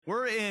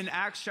We're in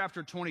Acts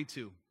chapter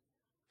 22.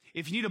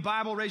 If you need a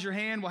Bible, raise your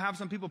hand. We'll have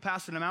some people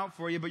passing them out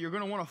for you, but you're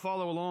going to want to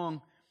follow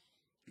along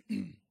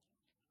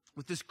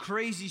with this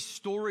crazy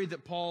story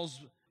that Paul's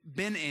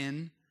been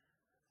in.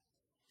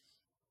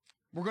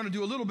 We're going to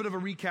do a little bit of a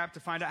recap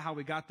to find out how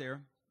we got there.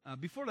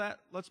 Before that,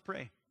 let's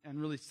pray and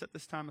really set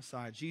this time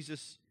aside.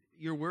 Jesus,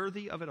 you're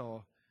worthy of it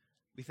all.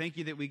 We thank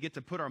you that we get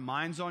to put our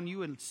minds on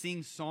you and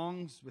sing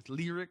songs with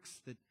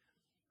lyrics that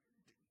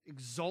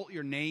exalt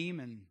your name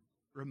and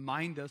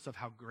remind us of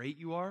how great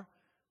you are.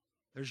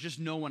 There's just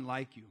no one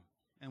like you.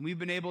 And we've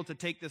been able to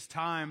take this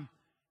time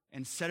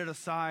and set it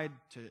aside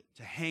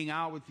to hang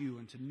out with you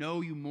and to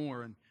know you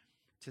more and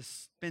to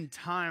spend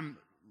time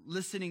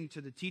listening to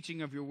the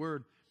teaching of your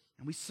word.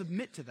 And we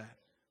submit to that.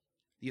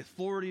 The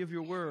authority of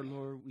your word,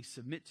 Lord, we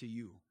submit to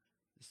you.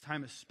 This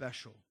time is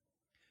special.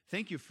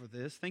 Thank you for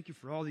this. Thank you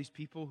for all these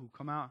people who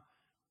come out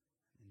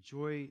and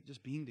enjoy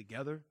just being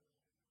together,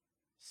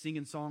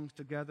 singing songs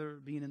together,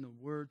 being in the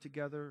word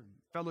together,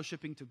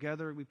 fellowshipping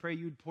together. We pray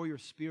you'd pour your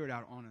spirit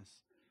out on us.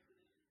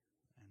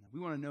 And we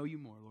want to know you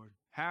more, Lord.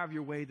 Have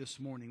your way this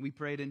morning. We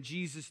pray it in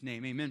Jesus'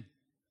 name. Amen.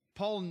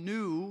 Paul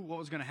knew what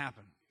was going to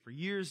happen. For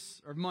years,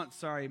 or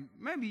months,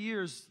 maybe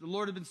years, the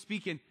Lord had been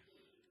speaking,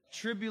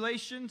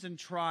 tribulations and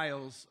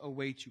trials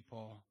await you,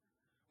 Paul.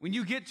 When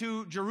you get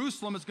to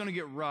Jerusalem, it's going to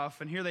get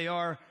rough. And here they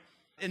are.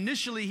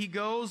 Initially, he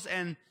goes,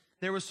 and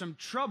there was some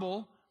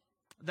trouble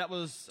that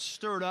was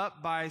stirred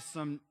up by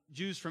some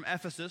Jews from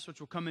Ephesus, which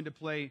will come into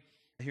play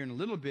here in a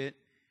little bit.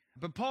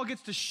 But Paul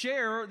gets to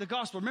share the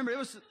gospel. Remember,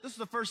 this was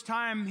the first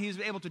time he was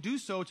able to do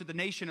so to the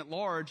nation at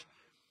large.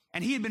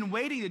 And he had been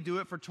waiting to do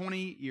it for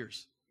 20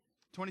 years,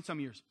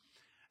 20-some years.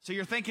 So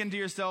you're thinking to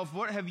yourself,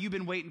 what have you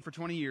been waiting for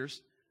 20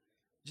 years?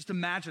 Just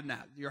imagine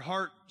that. Your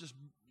heart just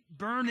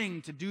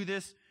burning to do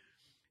this.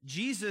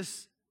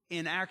 Jesus,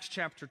 in Acts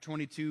chapter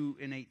 22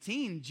 and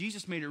 18,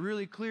 Jesus made it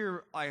really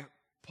clear,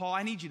 Paul,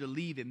 I need you to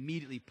leave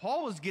immediately.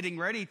 Paul was getting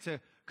ready to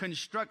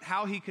construct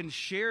how he can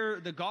share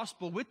the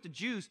gospel with the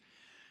Jews.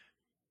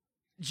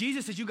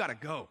 Jesus says, you got to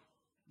go.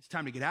 It's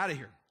time to get out of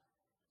here.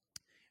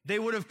 They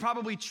would have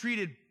probably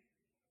treated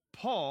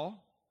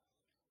Paul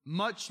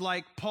much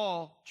like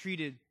Paul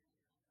treated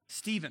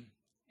Stephen,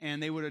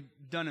 and they would have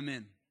done him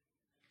in.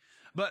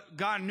 But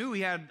God knew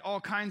he had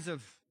all kinds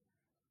of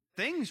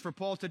things for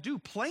Paul to do,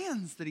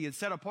 plans that he had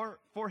set apart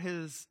for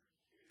his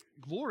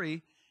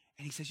glory.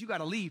 And he says, you got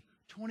to leave.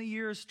 20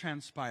 years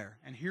transpire.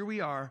 And here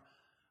we are,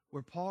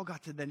 where Paul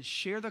got to then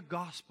share the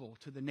gospel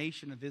to the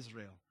nation of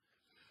Israel,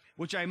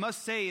 which I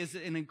must say is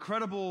it's an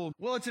incredible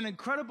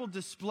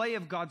display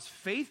of God's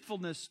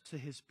faithfulness to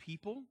his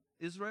people,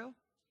 Israel,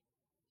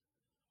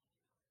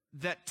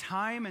 that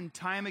time and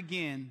time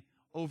again,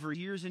 over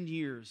years and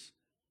years,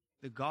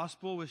 the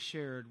gospel was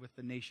shared with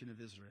the nation of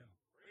Israel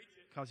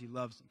because he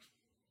loves them.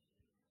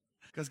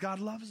 Because God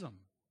loves them.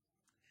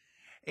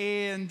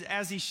 And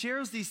as he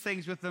shares these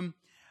things with them,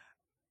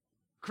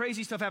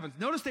 crazy stuff happens.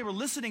 Notice they were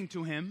listening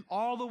to him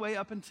all the way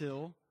up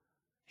until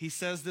he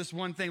says this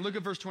one thing. Look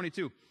at verse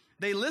 22.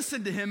 They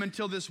listened to him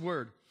until this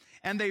word,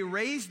 and they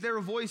raised their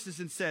voices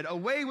and said,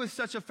 away with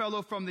such a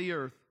fellow from the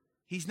earth.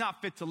 He's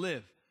not fit to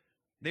live.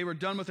 They were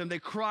done with him. They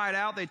cried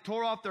out. They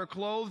tore off their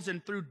clothes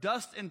and threw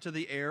dust into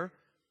the air.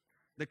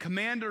 The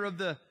commander of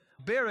the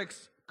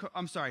barracks,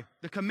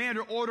 the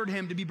commander ordered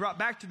him to be brought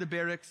back to the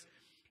barracks.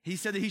 He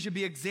said that he should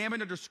be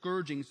examined under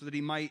scourging so that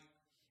he might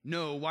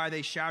know why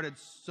they shouted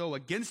so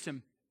against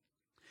him.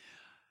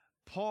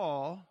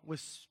 Paul was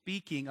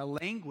speaking a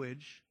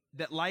language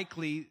that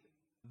likely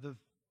the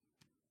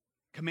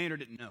commander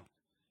didn't know.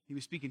 He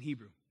was speaking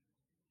Hebrew.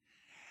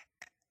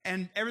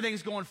 And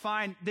everything's going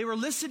fine. They were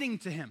listening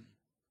to him.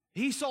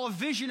 He saw a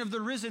vision of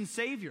the risen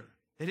Savior.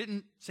 They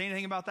didn't say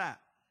anything about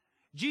that.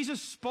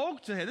 Jesus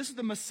spoke to him. This is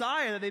the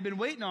Messiah that they've been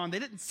waiting on. They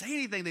didn't say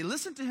anything. They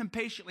listened to him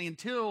patiently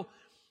until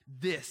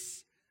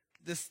this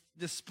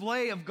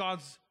display of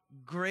God's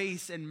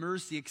grace and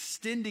mercy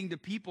extending to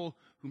people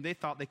whom they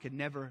thought they could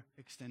never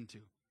extend to.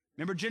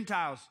 Remember,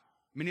 Gentiles,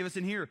 many of us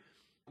in here,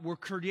 were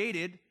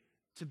created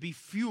to be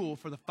fuel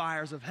for the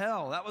fires of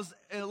hell. That was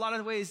in a lot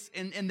of ways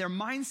in their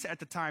mindset at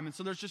the time. And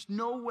so there's just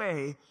no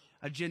way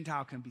a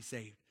Gentile can be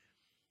saved.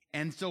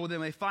 And so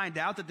then they find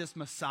out that this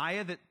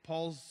Messiah that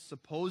Paul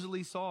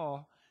supposedly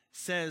saw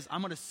says,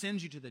 I'm going to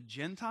send you to the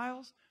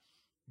Gentiles.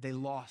 They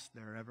lost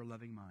their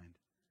ever-loving mind.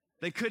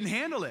 They couldn't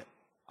handle it.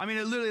 I mean,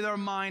 literally their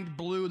mind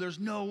blew. There's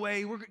no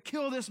way. We're going to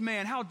kill this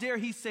man. How dare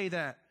he say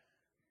that?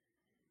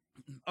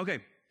 Okay,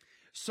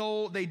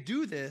 so they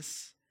do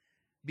this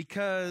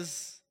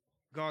because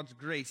God's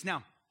grace.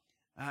 Now,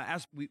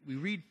 as we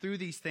read through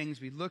these things,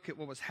 we look at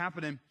what was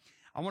happening.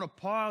 I want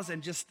to pause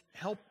and just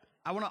help.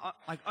 I want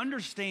to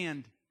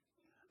understand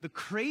the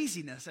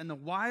craziness and the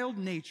wild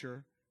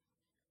nature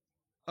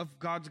of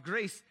God's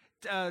grace.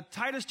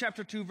 Titus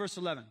chapter 2, verse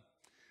 11.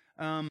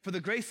 For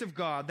the grace of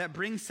God that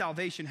brings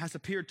salvation has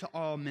appeared to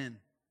all men.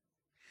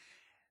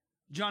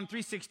 John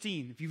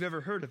 3:16, if you've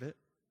ever heard of it.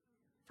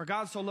 For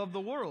God so loved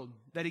the world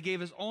that he gave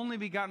his only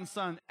begotten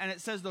Son. And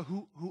it says that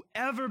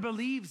whoever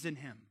believes in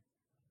him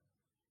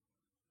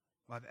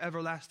will have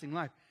everlasting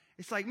life.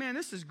 It's like, man,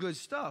 this is good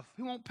stuff.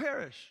 He won't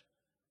perish.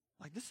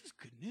 Like, this is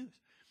good news.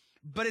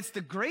 But it's the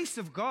grace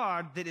of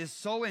God that is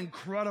so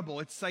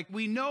incredible. It's like,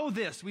 we know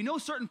this. We know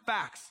certain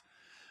facts.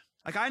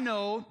 Like, I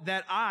know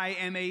that I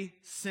am a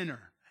sinner,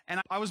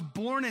 and I was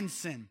born in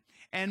sin,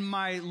 and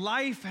my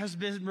life has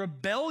been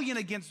rebellion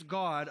against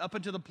God up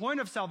until the point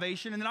of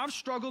salvation, and then I've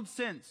struggled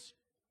since.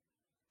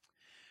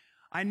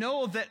 I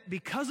know that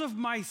because of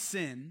my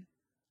sin,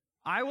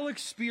 I will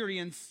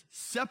experience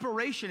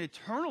separation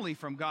eternally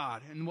from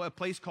God in a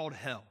place called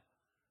hell.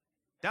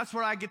 That's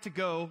where I get to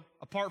go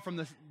apart from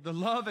the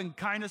love and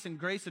kindness and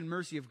grace and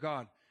mercy of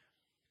God.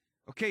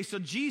 Okay, so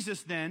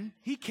Jesus then,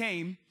 he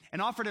came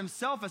and offered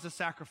himself as a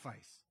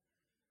sacrifice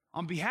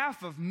on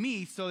behalf of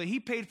me so that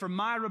he paid for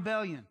my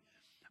rebellion,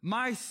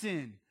 my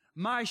sin,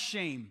 my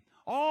shame.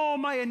 All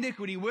my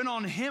iniquity went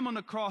on him on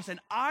the cross, and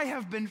I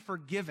have been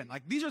forgiven.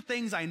 Like, these are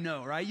things I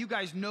know, right? You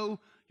guys know,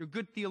 you're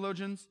good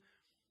theologians.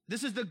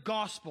 This is the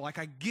gospel. Like,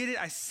 I get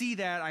it. I see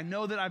that. I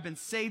know that I've been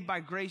saved by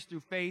grace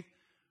through faith,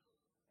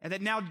 and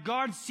that now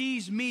God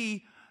sees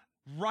me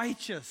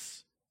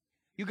righteous.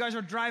 You guys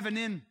are driving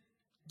in,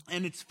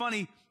 and it's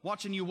funny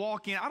watching you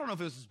walk in. I don't know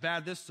if it was as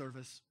bad this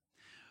service,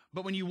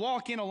 but when you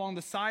walk in along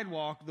the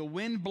sidewalk, the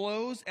wind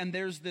blows, and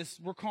there's this,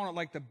 we're calling it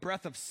like the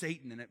breath of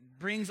Satan, and it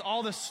brings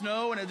all the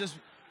snow, and it just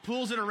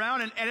pulls it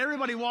around, and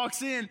everybody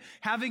walks in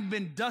having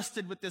been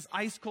dusted with this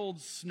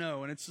ice-cold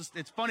snow, and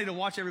it's funny to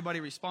watch everybody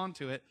respond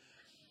to it.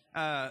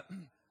 But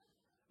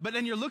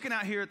then you're looking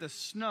out here at the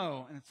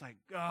snow, and it's like,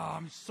 oh,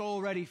 I'm so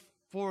ready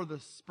for the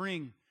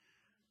spring.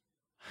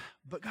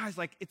 But guys,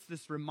 like, it's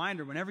this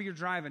reminder, whenever you're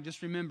driving,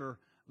 just remember,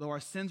 though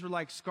our sins were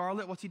like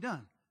scarlet, what's he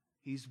done?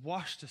 He's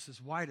washed us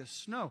as white as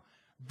snow.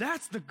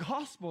 That's the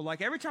gospel.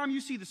 Like, every time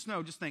you see the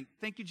snow, just think,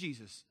 thank you,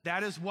 Jesus.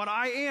 That is what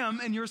I am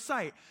in your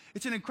sight.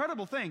 It's an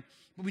incredible thing.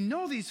 But we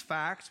know these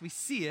facts. We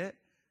see it.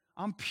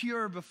 I'm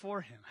pure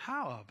before him.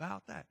 How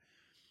about that?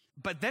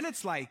 But then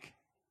it's like,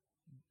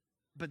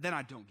 but then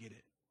I don't get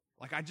it.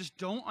 Like, I just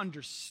don't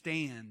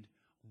understand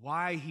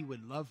why he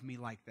would love me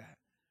like that.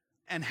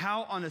 And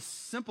how on a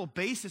simple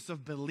basis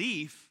of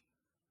belief,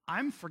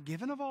 I'm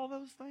forgiven of all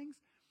those things.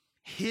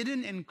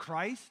 Hidden in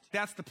Christ,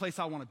 that's the place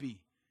I want to be,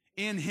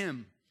 in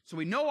him. So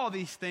we know all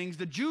these things.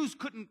 The Jews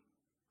couldn't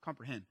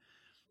comprehend.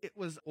 It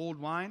was old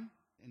wine,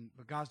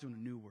 but God's doing a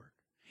new work.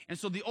 And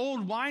so the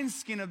old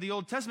wineskin of the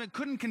Old Testament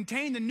couldn't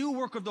contain the new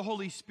work of the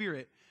Holy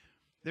Spirit.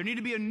 There needed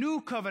to be a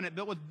new covenant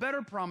built with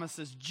better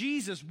promises.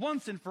 Jesus,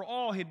 once and for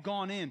all, had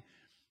gone in.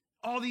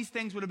 All these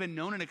things would have been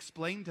known and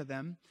explained to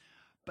them.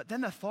 But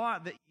then the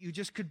thought that you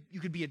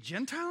could be a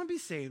Gentile and be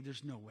saved,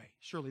 there's no way.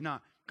 Surely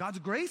not. God's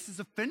grace is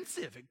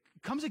offensive. It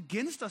comes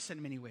against us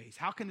in many ways.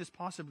 How can this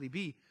possibly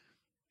be?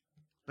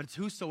 But it's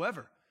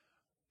whosoever.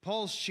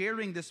 Paul's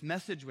sharing this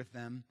message with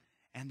them,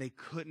 and they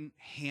couldn't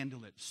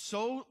handle it.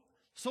 So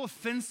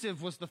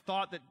offensive was the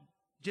thought that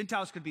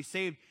Gentiles could be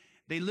saved,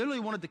 they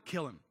literally wanted to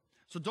kill him.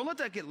 So don't let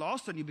that get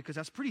lost on you, because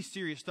that's pretty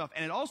serious stuff.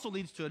 And it also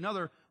leads to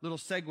another little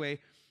segue,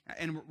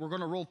 and we're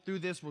going to roll through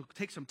this. We'll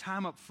take some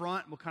time up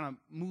front. We'll kind of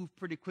move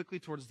pretty quickly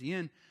towards the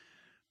end.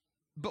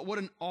 But what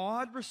an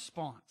odd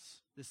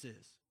response this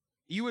is.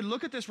 You would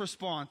look at this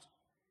response.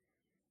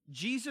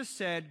 Jesus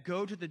said,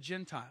 go to the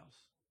Gentiles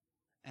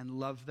and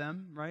love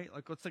them, right?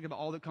 Like, let's think about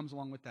all that comes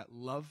along with that.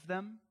 Love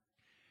them.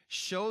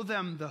 Show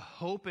them the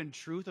hope and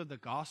truth of the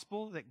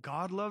gospel, that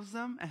God loves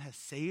them and has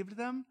saved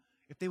them.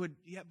 If they would,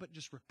 but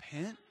just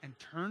repent and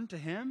turn to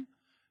him,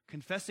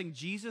 confessing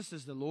Jesus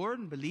as the Lord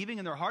and believing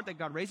in their heart that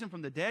God raised him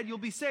from the dead, you'll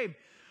be saved.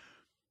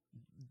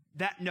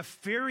 That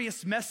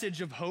nefarious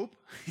message of hope,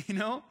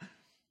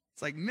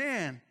 it's like,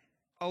 man,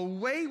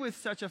 away with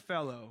such a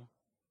fellow,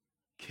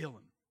 kill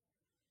him.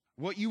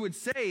 What you would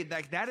say,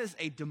 that is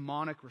a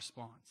demonic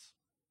response,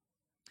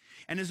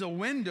 and is a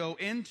window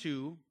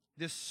into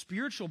this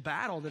spiritual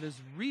battle that is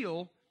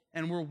real,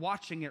 and we're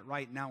watching it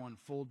right now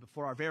unfold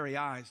before our very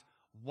eyes.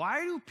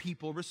 Why do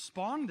people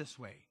respond this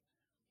way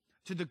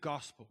to the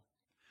gospel?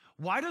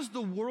 Why does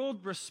the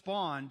world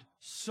respond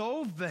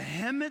so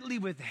vehemently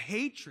with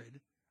hatred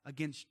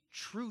against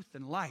truth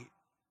and light?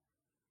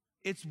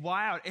 It's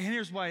wild, and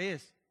here's why it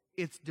is.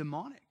 It's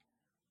demonic.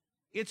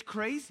 It's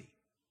crazy.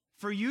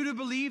 For you to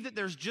believe that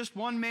there's just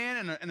one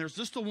man and there's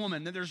just a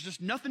woman, that there's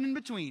just nothing in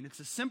between. It's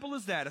as simple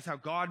as that. It's how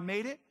God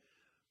made it.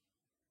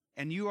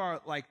 And you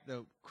are like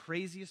the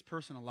craziest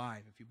person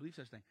alive if you believe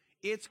such a thing.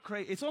 It's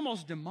crazy. It's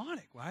almost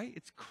demonic, right?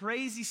 It's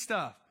crazy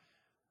stuff.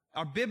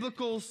 Our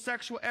biblical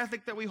sexual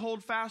ethic that we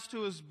hold fast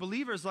to as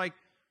believers, like,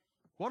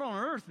 what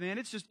on earth, man?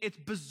 It's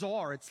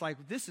bizarre. It's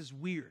like, this is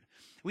weird.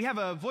 We have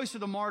a Voice of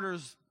the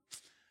Martyrs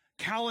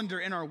calendar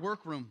in our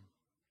workroom.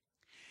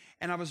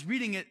 And I was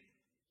reading it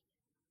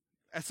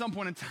at some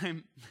point in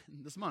time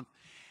this month.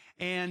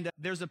 And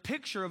there's a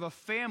picture of a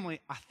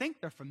family. I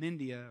think they're from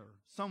India or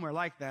somewhere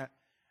like that.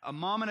 A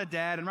mom and a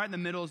dad, and right in the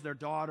middle is their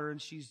daughter,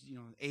 and she's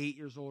 8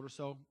 years old or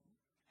so.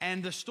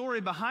 And the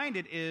story behind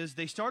it is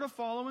they started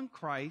following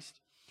Christ,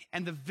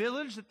 and the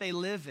village that they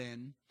live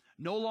in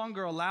no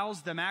longer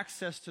allows them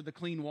access to the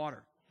clean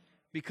water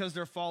because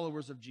they're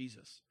followers of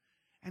Jesus.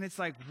 And it's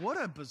like,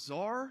 what a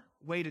bizarre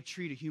way to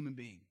treat a human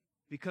being.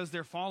 because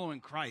they're following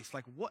Christ.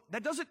 Like what?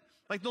 That doesn't,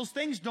 like those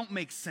things don't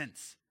make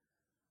sense.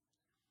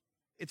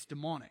 It's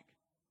demonic.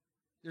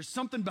 There's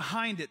something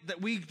behind it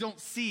that we don't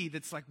see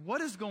that's like,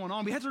 what is going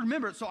on? We have to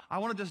remember it. So I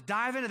want to just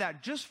dive into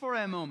that just for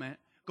a moment.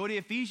 Go to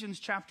Ephesians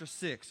chapter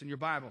 6 in your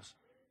Bibles.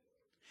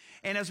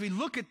 And as we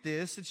look at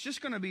this, it's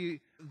just going to be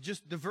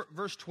just the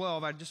verse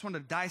 12. I just want to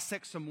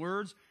dissect some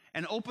words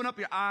and open up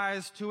your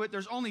eyes to it.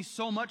 There's only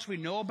so much we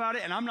know about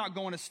it, and I'm not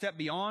going to step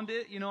beyond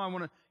it. You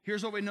know,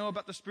 here's what we know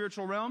about the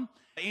spiritual realm.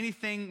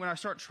 Anything, when I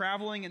start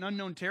traveling in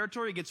unknown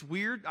territory, it gets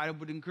weird. I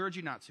would encourage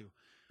you not to.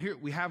 Here,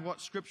 we have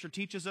what Scripture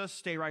teaches us.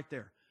 Stay right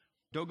there.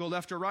 Don't go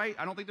left or right.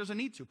 I don't think there's a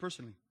need to,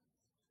 personally.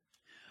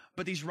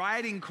 But these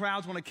rioting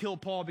crowds want to kill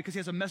Paul because he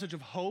has a message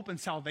of hope and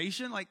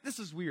salvation. Like, this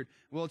is weird.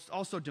 Well, it's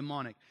also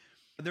demonic.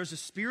 There's a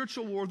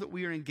spiritual war that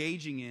we are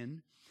engaging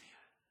in.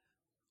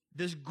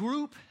 This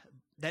group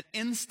that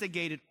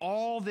instigated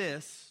all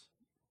this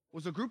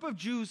was a group of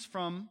Jews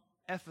from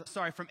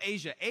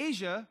Asia.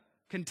 Asia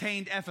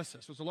contained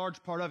Ephesus, was a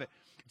large part of it.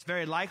 It's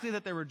very likely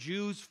that there were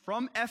Jews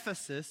from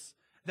Ephesus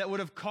that would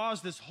have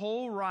caused this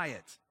whole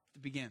riot to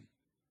begin.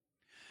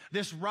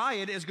 This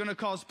riot is going to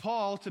cause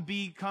Paul to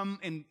he's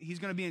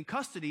going to be in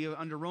custody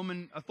under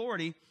Roman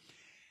authority.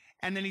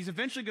 And then he's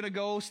eventually going to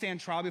go stand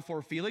trial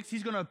before Felix.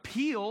 He's going to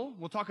appeal.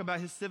 We'll talk about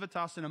his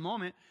civitas in a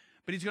moment.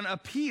 But he's going to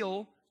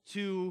appeal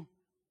to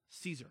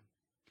Caesar.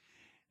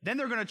 Then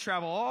they're going to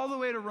travel all the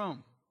way to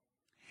Rome.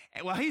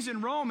 And while he's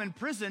in Rome in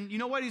prison, you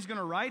know what he's going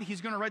to write? He's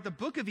going to write the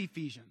book of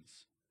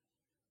Ephesians.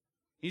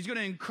 He's going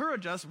to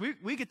encourage us.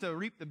 We get to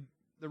reap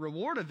the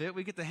reward of it.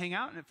 We get to hang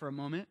out in it for a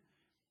moment.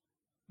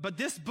 But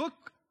this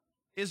book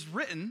is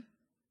written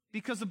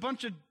because a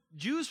bunch of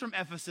Jews from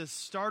Ephesus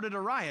started a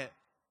riot.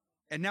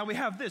 And now we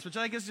have this, which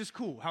I think is just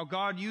cool. How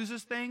God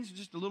uses things,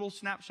 just a little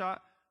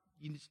snapshot.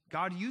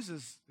 God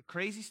uses the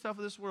crazy stuff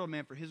of this world,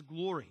 man, for his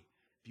glory.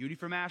 Beauty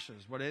from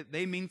ashes. What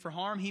they mean for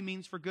harm, he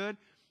means for good.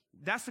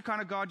 That's the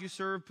kind of God you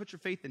serve. Put your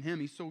faith in him.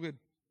 He's so good.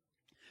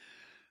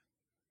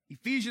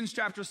 Ephesians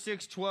chapter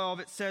 6:12,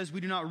 it says, we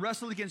do not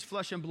wrestle against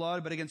flesh and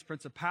blood, but against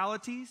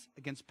principalities,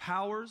 against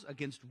powers,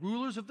 against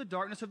rulers of the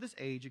darkness of this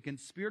age,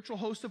 against spiritual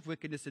hosts of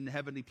wickedness in the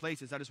heavenly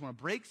places. I just want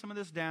to break some of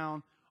this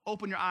down,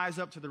 open your eyes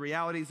up to the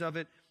realities of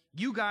it.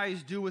 You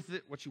guys do with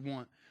it what you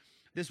want.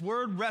 This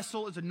word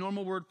wrestle is a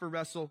normal word for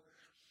wrestle.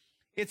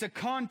 It's a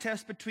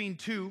contest between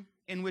two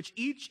in which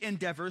each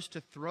endeavors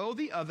to throw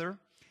the other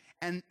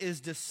and is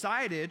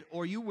decided,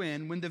 or you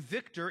win, when the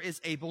victor is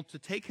able to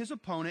take his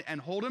opponent and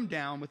hold him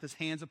down with his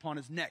hands upon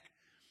his neck.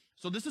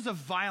 So this is a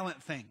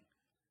violent thing.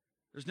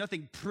 There's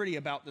nothing pretty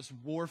about this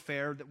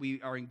warfare that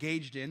we are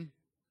engaged in.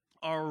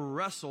 Our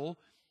wrestle,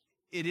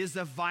 it is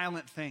a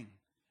violent thing.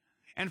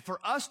 And for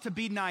us to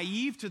be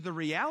naive to the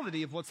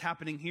reality of what's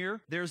happening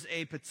here, there's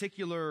a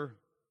particular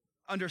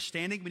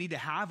understanding we need to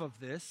have of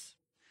this.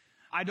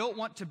 I don't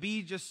want to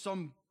be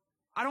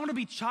I don't want to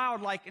be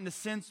childlike in the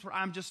sense where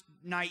I'm just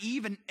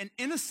naive and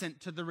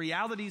innocent to the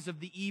realities of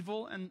the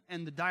evil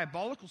and the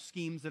diabolical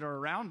schemes that are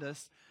around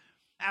us.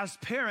 As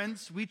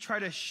parents, we try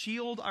to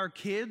shield our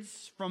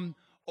kids from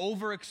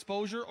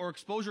overexposure or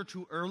exposure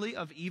too early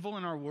of evil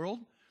in our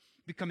world,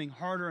 becoming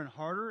harder and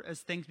harder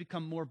as things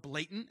become more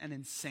blatant and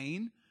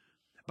insane.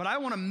 But I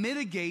want to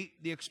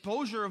mitigate the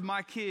exposure of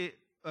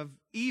of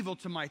evil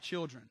to my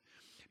children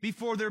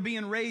before they're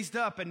being raised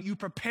up, and you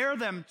prepare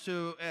them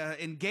to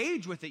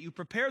engage with it. You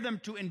prepare them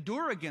to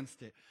endure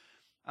against it.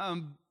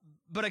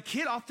 But a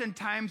kid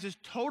oftentimes is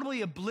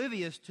totally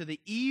oblivious to the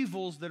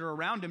evils that are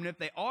around him. And if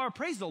they are,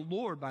 praise the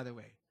Lord, by the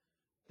way,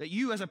 that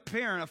you as a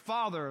parent, a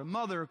father, a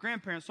mother, a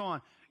grandparent, so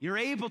on, you're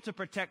able to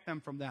protect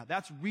them from that.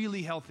 That's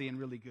really healthy and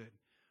really good.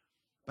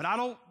 But I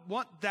don't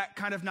want that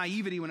kind of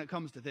naivety when it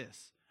comes to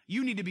this.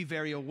 You need to be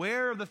very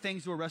aware of the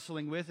things we're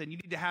wrestling with, and you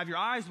need to have your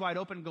eyes wide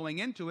open going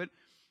into it,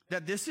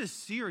 that this is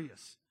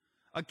serious.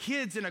 A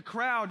kid's in a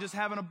crowd just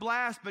having a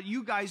blast, but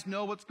you guys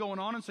know what's going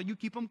on, and so you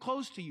keep them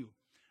close to you.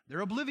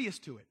 They're oblivious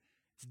to it.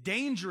 It's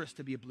dangerous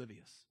to be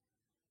oblivious.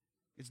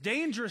 It's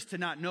dangerous to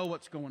not know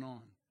what's going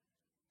on.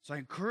 So I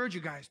encourage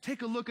you guys,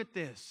 take a look at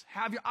this.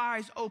 Have your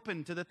eyes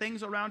open to the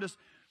things around us.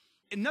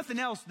 And nothing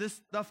else,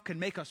 this stuff can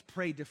make us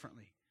pray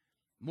differently,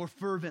 more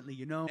fervently,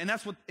 you know. And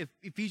that's what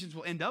Ephesians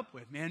will end up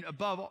with, man.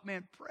 Above all,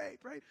 man, pray.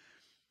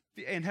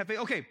 And have faith.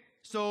 Okay.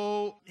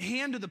 So,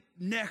 hand to the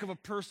neck of a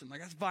person, like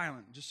that's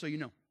violent, just so you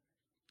know.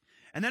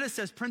 And then it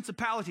says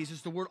principalities.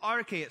 It's the word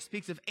arche. It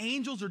speaks of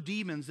angels or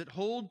demons that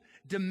hold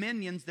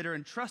dominions that are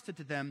entrusted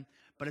to them,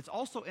 but it's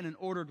also in an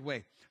ordered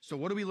way. So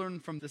what do we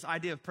learn from this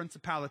idea of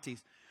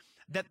principalities?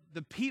 That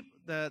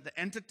the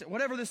entity,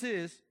 whatever this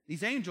is,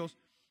 these angels,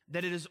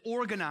 that it is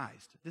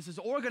organized. This is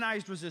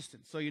organized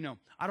resistance. So you know,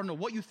 I don't know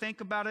what you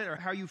think about it or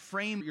how you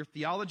frame your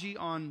theology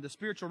on the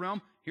spiritual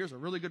realm. Here's a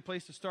really good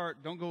place to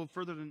start. Don't go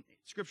further than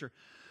Scripture.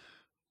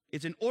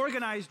 It's an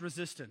organized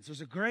resistance.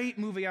 There's a great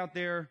movie out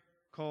there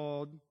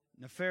called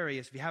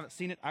Nefarious. If you haven't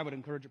seen it, I would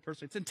encourage it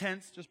personally. It's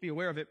intense. Just be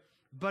aware of it.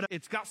 But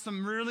it's got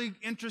some really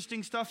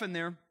interesting stuff in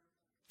there.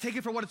 Take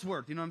it for what it's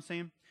worth. You know what I'm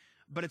saying?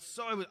 But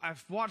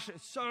I've watched it.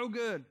 It's so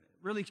good. It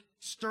really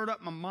stirred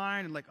up my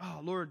mind and like,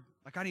 oh, Lord,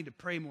 Like, I need to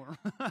pray more.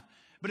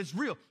 But it's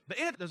real. But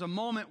in it, there's a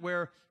moment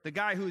where the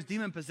guy who is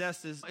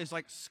demon-possessed is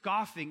like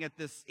scoffing at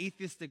this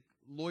atheistic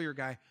lawyer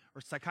guy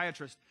or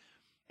psychiatrist.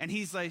 And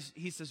he says,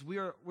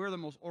 we're the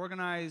most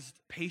organized,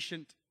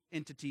 patient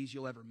entities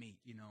you'll ever meet,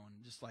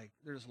 and just like,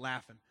 they're just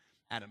laughing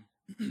at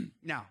him.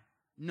 Now,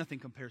 nothing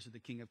compares to the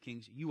King of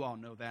Kings. You all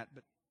know that,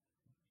 but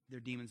they're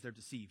demons, they're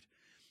deceived.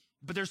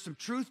 But there's some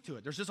truth to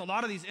it. There's just a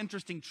lot of these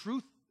interesting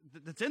truth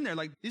that's in there.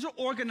 Like, these are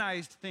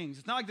organized things.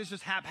 It's not like this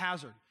just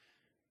haphazard.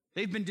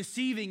 They've been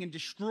deceiving and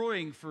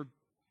destroying for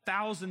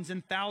thousands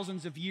and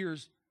thousands of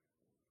years.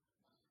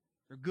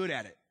 They're good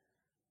at it.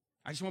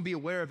 I just want to be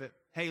aware of it.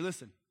 Hey,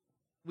 listen,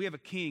 we have a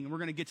king, and we're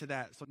going to get to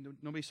that, so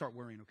nobody start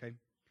worrying, okay?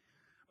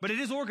 But it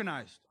is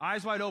organized,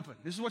 eyes wide open.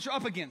 This is what you're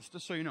up against,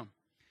 just so you know.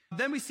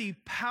 Then we see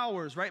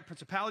powers, right?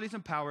 Principalities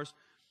and powers.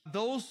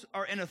 Those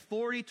are in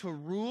authority to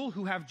rule,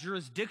 who have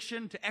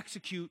jurisdiction to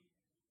execute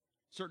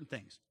certain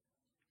things.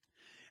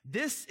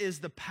 This is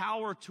the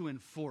power to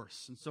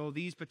enforce. And so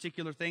these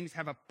particular things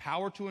have a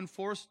power to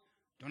enforce.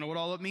 Don't know what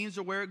all it means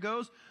or where it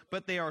goes,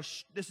 but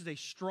this is a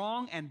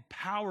strong and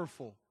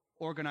powerful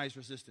organized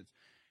resistance.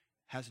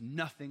 Has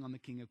nothing on the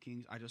King of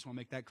Kings. I just want to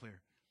make that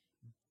clear.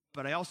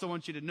 But I also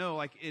want you to know,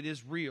 like, it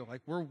is real.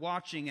 Like, we're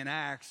watching in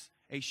Acts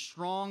a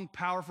strong,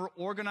 powerful,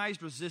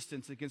 organized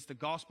resistance against the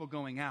gospel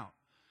going out.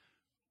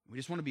 We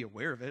just want to be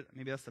aware of it.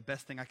 Maybe that's the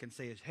best thing I can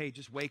say is, hey,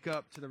 just wake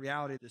up to the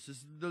reality. This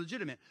is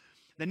legitimate.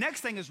 The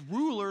next thing is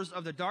rulers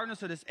of the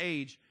darkness of this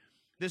age.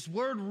 This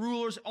word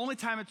rulers, only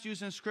time it's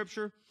used in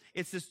Scripture,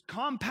 it's this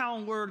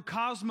compound word,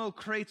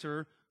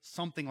 cosmocrator,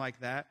 something like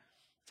that.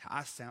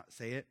 That's how I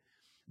say it.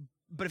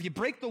 But if you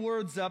break the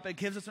words up, it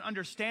gives us an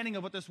understanding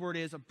of what this word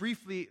is. I'll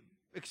briefly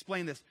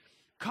explain this.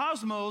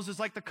 Cosmos is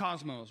like the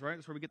cosmos, right?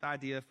 That's where we get the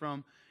idea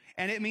from.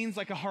 And it means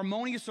like a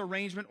harmonious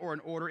arrangement or an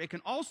order. It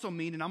can also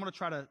mean, and I'm going to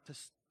try to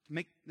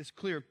make this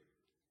clear,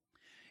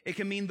 it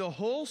can mean the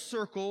whole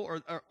circle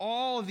or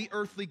all of the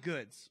earthly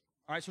goods.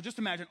 All right, so just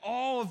imagine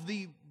all of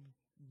the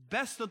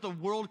best that the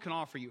world can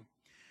offer you.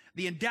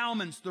 The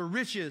endowments, the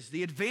riches,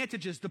 the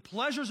advantages, the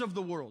pleasures of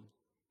the world,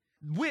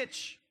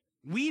 which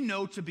we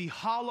know to be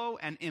hollow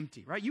and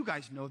empty, right? You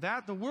guys know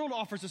that. The world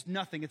offers us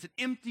nothing. It's an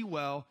empty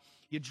well.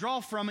 You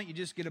draw from it, you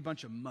just get a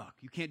bunch of muck.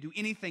 You can't do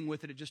anything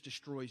with it. It just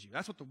destroys you.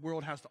 That's what the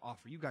world has to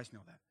offer. You guys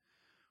know that.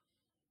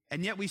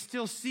 And yet we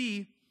still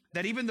see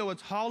that even though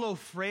it's hollow,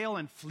 frail,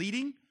 and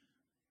fleeting,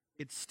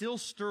 it still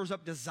stirs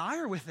up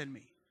desire within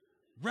me,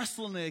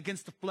 wrestling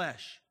against the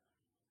flesh.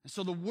 And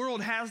so the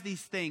world has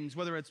these things,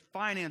 whether it's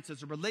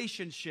finances or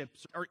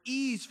relationships or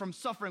ease from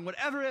suffering,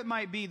 whatever it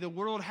might be, the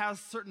world has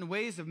certain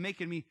ways of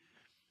making me,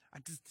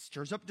 it just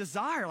stirs up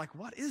desire. Like,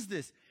 what is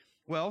this?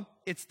 Well,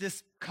 it's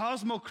this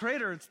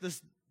cosmocrator. It's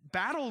this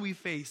battle we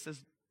face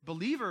as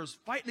believers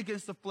fighting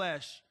against the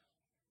flesh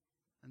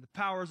and the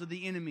powers of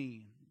the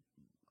enemy,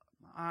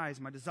 my eyes,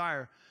 my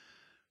desire.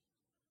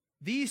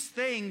 These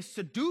things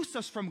seduce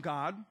us from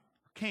God,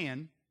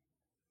 can,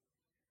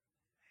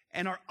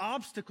 and are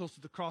obstacles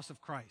to the cross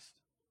of Christ.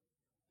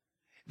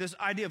 This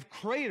idea of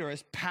crater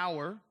is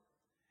power.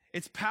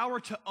 It's power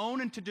to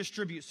own and to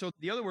distribute. So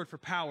the other word for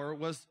power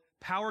was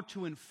power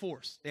to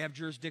enforce. They have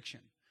jurisdiction.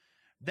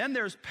 Then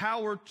there's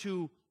power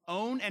to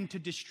own and to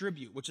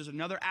distribute, which is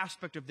another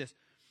aspect of this.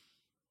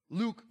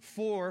 Luke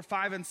 4,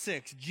 5, and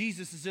 6.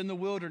 Jesus is in the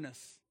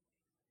wilderness.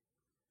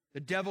 The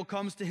devil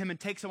comes to him and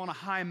takes him on a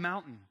high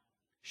mountain,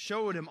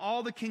 showed him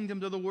all the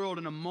kingdoms of the world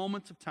in a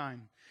moment of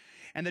time.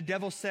 And the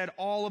devil said,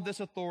 all of this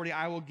authority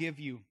I will give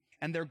you,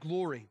 and their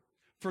glory,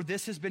 for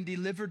this has been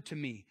delivered to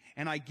me,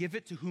 and I give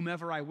it to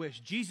whomever I wish.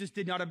 Jesus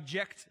did not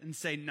object and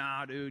say,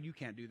 nah, dude, you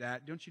can't do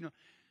that. Don't you know?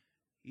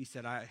 He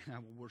said, I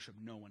will worship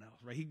no one else,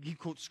 right? He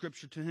quotes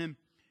scripture to him.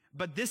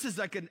 But this is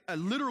like a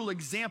literal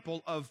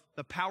example of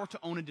the power to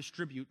own and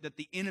distribute that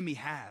the enemy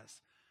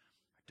has.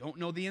 I don't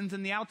know the ins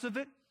and the outs of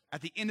it. At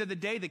the end of the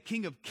day, the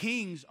King of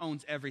Kings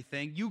owns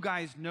everything. You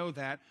guys know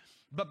that.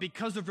 But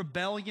because of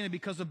rebellion and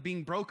because of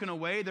being broken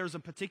away, there's a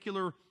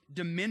particular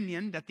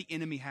dominion that the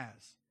enemy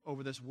has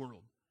over this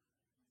world.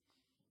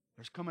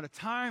 There's coming a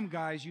time,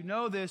 guys, you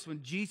know this,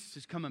 when Jesus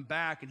is coming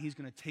back and he's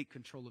going to take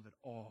control of it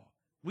all.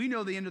 We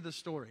know the end of the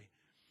story.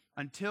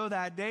 Until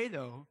that day,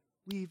 though,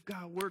 we've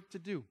got work to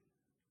do.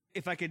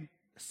 If I could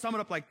sum it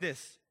up like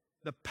this,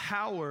 the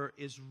power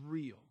is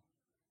real.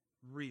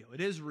 Real.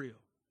 It is real.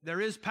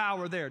 There is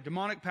power there,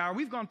 demonic power.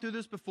 We've gone through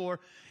this before.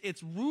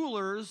 It's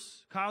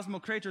rulers,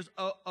 cosmocrators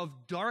of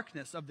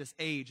darkness of this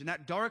age. And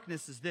that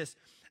darkness is this,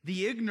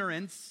 the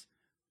ignorance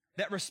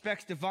that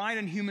respects divine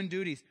and human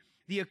duties,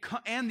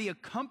 and the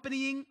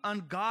accompanying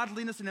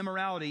ungodliness and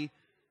immorality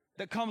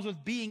that comes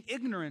with being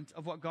ignorant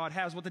of what God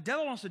has. What the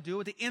devil wants to do,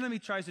 what the enemy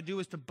tries to do,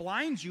 is to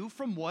blind you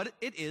from what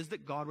it is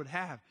that God would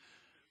have.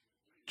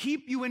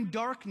 Keep you in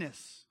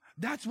darkness.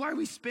 That's why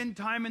we spend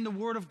time in the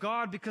Word of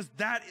God, because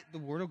the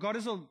Word of God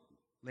is a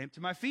lamp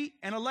to my feet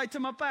and a light to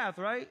my path,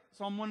 right?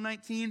 Psalm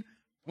 119,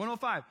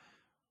 105.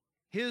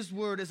 His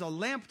Word is a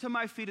lamp to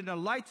my feet and a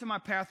light to my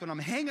path. When I'm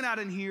hanging out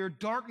in here,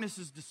 darkness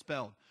is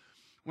dispelled.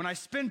 When I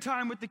spend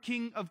time with the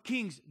King of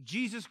Kings,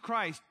 Jesus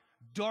Christ,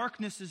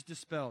 darkness is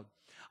dispelled.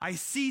 I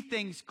see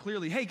things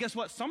clearly. Hey, guess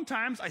what?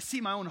 Sometimes I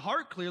see my own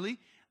heart clearly.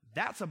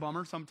 That's a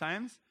bummer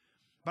sometimes.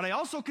 But I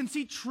also can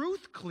see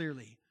truth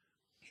clearly.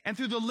 And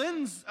through the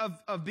lens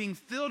of being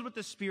filled with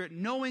the Spirit,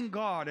 knowing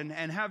God and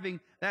having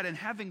that and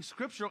having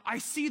Scripture, I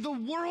see the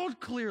world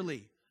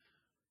clearly.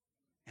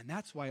 And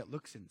that's why it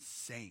looks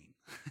insane.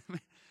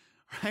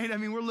 Right? I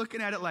mean, we're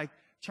looking at it like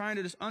trying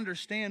to just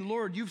understand,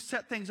 Lord, you've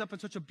set things up in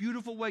such a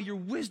beautiful way. Your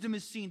wisdom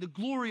is seen, the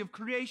glory of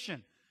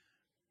creation.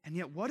 And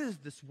yet, what is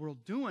this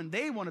world doing?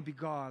 They want to be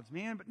gods,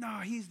 man. But no,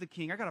 he's the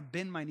king. I got to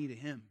bend my knee to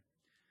him.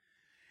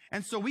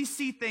 And so we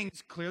see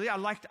things clearly.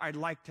 I'd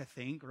like to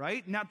think,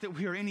 right? Not that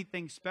we are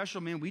anything special,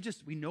 man.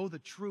 We know the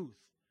truth.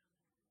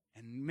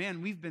 And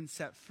man, we've been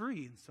set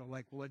free. And so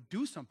well, let's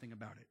do something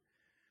about it.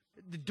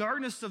 The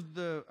darkness of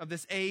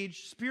this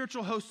age,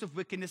 spiritual hosts of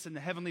wickedness in the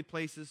heavenly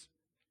places,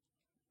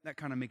 that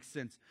kind of makes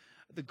sense.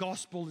 The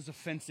gospel is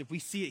offensive. We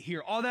see it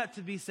here. All that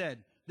to be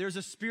said, there's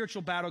a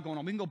spiritual battle going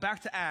on. We can go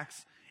back to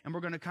Acts, and we're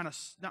going to kind of,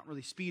 not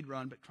really speed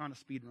run, but trying to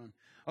speed run.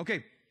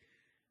 Okay.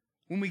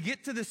 When we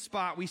get to this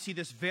spot, we see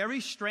this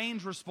very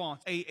strange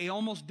response, a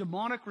almost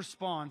demonic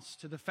response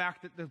to the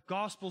fact that the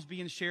gospel's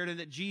being shared and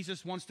that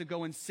Jesus wants to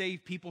go and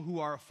save people who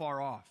are far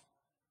off.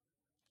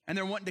 And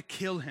they're wanting to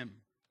kill him.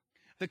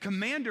 The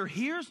commander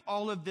hears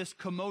all of this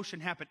commotion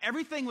happen.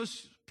 Everything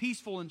was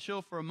peaceful and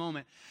chill for a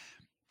moment.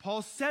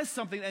 Paul says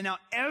something, and now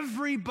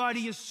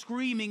everybody is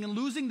screaming and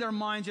losing their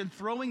minds and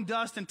throwing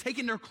dust and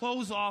taking their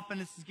clothes off,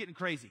 and this is getting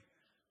crazy.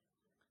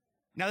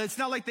 Now, it's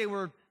not like they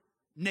were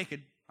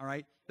naked, all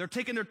right? They're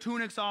taking their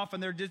tunics off,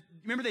 and they're just,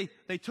 remember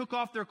they took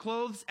off their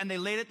clothes and they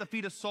laid at the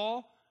feet of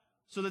Saul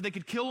so that they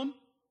could kill him?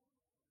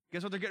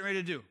 Guess what they're getting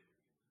ready to do?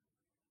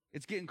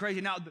 It's getting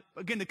crazy. Now,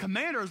 again, the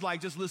commander is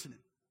like just listening.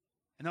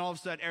 And then all of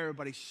a sudden,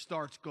 everybody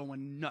starts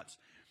going nuts.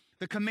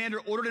 The commander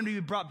ordered him to be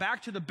brought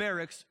back to the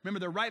barracks. Remember,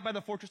 they're right by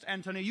the fortress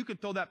Antonia. You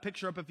could throw that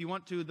picture up if you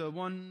want to. The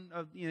one,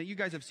 you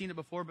guys have seen it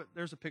before, but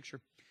there's a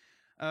picture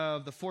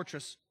of the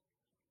fortress.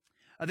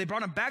 They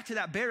brought him back to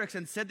that barracks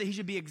and said that he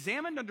should be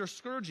examined under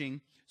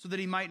scourging so that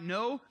he might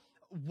know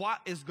what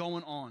is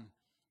going on.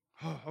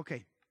 Oh,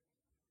 okay.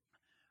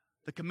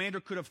 The commander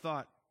could have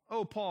thought,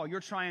 oh, Paul, you're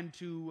trying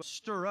to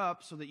stir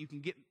up so that you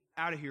can get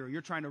out of here.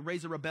 You're trying to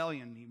raise a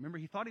rebellion. Remember,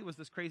 he thought he was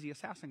this crazy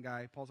assassin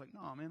guy. Paul's like,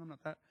 no, man, I'm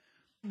not that.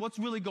 What's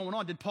really going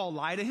on? Did Paul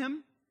lie to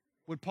him?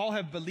 Would Paul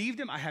have believed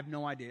him? I have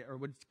no idea. Or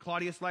would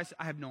Claudius lie?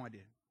 I have no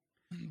idea.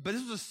 But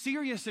this was a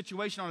serious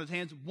situation on his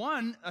hands.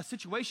 One, a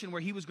situation where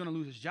he was going to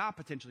lose his job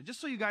potentially. Just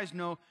so you guys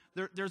know,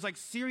 there's like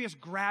serious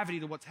gravity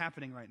to what's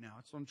happening right now.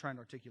 That's what I'm trying to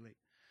articulate.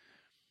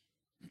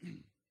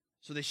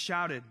 So they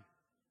shouted,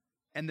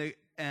 and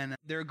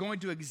they're going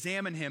to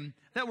examine him.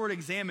 That word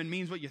examine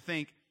means what you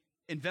think,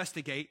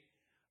 investigate.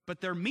 But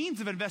their means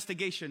of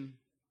investigation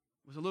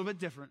was a little bit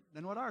different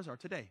than what ours are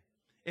today.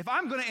 If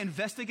I'm going to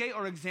investigate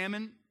or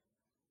examine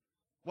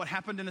what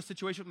happened in a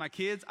situation with my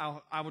kids,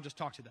 I will just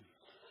talk to them.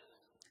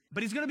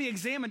 But he's going to be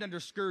examined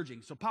under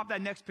scourging. So pop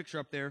that next picture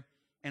up there,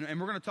 and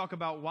we're going to talk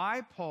about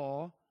why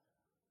Paul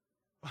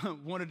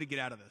wanted to get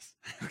out of this,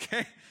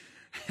 okay?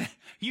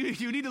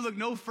 You need to look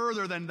no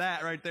further than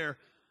that right there.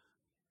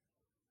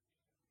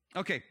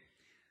 Okay.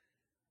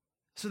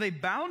 So they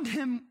bound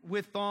him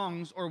with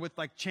thongs or with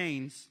like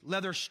chains,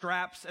 leather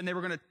straps, and they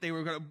would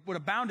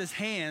have bound his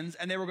hands,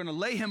 and they were going to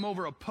lay him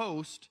over a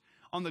post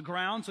on the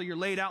ground. So you're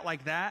laid out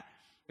like that,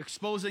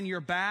 exposing your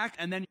back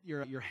and then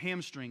your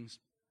hamstrings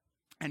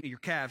and your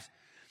calves.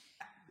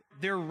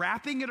 They're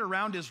wrapping it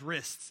around his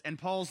wrists. And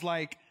Paul's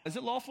like, is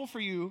it lawful for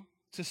you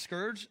to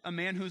scourge a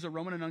man who's a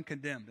Roman and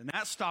uncondemned? And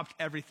that stopped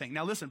everything.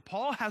 Now listen,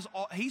 Paul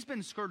he's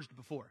been scourged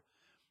before.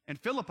 In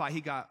Philippi,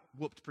 he got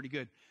whooped pretty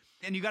good.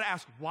 And you got to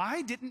ask,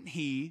 why didn't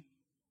he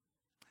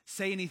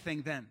say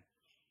anything then?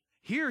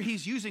 Here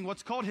he's using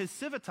what's called his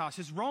civitas,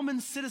 his Roman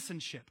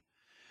citizenship.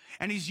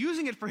 And he's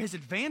using it for his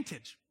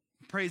advantage.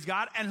 Praise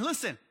God. And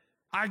listen,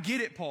 I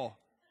get it, Paul.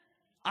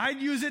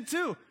 I'd use it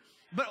too.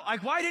 But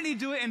like, why didn't he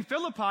do it in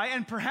Philippi?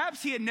 And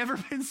perhaps he had never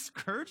been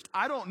scourged.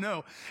 I don't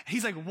know.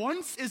 He's like,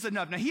 once is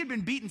enough. Now, he had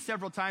been beaten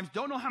several times.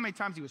 Don't know how many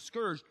times he was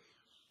scourged.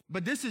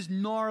 But this is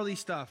gnarly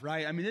stuff,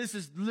 right? I mean, this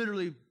is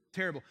literally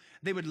terrible.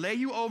 They would lay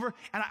you over.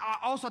 And I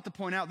also have to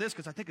point out this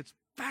because I think it's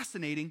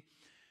fascinating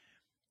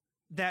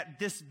that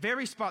this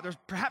very spot, there's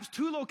perhaps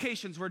two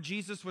locations where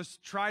Jesus was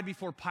tried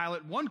before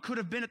Pilate. One could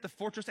have been at the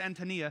fortress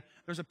Antonia.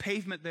 There's a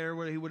pavement there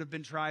where he would have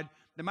been tried.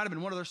 There might have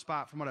been one other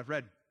spot from what I've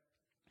read.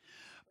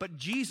 But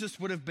Jesus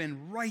would have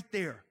been right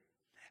there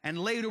and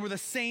laid over the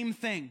same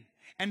thing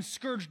and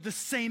scourged the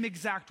same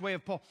exact way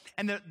of Paul.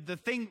 And the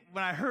thing,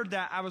 when I heard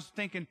that, I was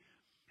thinking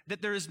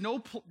that there is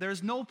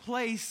no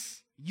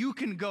place you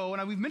can go,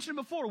 and we've mentioned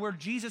it before, where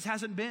Jesus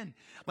hasn't been.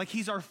 Like,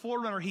 he's our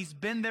forerunner. He's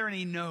been there and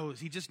he knows.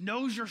 He just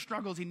knows your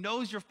struggles. He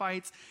knows your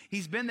fights.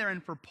 He's been there.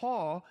 And for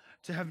Paul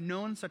to have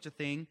known such a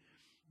thing,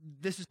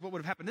 this is what would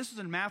have happened. This is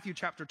in Matthew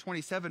chapter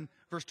 27,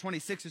 verse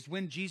 26, is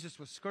when Jesus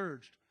was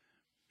scourged.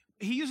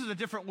 He uses a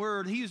different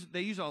word.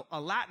 They use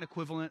a Latin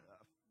equivalent,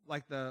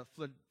 like the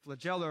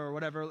flagella or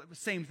whatever.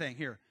 Same thing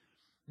here.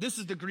 This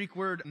is the Greek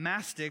word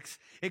mastix.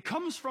 It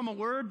comes from a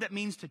word that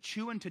means to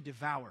chew and to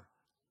devour.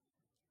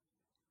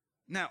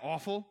 Isn't that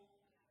awful?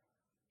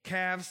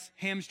 Calves,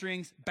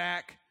 hamstrings,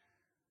 back.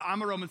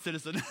 I'm a Roman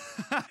citizen.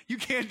 You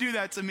can't do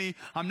that to me.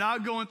 I'm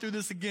not going through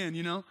this again,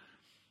 you know?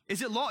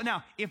 Is it law?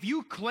 Now, if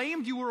you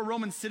claimed you were a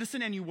Roman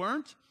citizen and you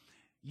weren't,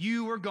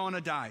 you were going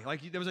to die.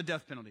 Like, there was a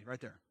death penalty right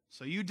there.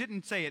 So you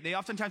didn't say it. They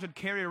oftentimes would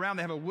carry it around.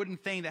 They have a wooden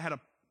thing that had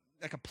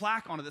like a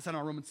plaque on it that said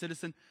I'm a Roman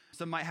citizen.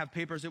 Some might have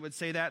papers that would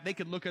say that. They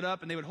could look it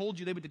up and they would hold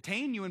you. They would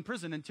detain you in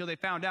prison until they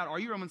found out, are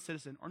you a Roman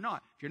citizen or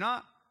not? If you're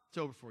not, it's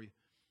over for you.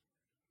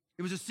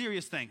 It was a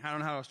serious thing. I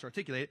don't know how else to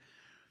articulate it.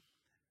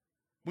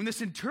 When the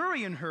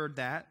centurion heard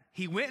that,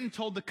 he went and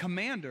told the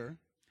commander.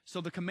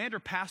 So the commander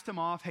passed him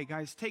off. Hey,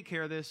 guys, take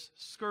care of this.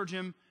 Scourge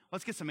him.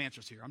 Let's get some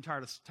answers here. I'm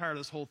tired of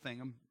this whole thing.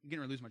 I'm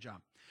getting ready to lose my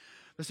job.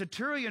 The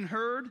centurion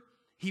heard.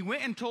 He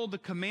went and told the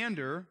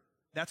commander,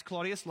 that's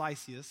Claudius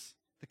Lysias,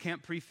 the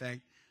camp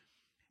prefect,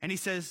 and he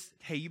says,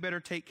 hey, you better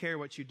take care of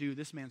what you do.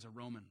 This man's a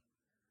Roman.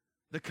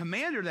 The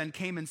commander then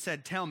came and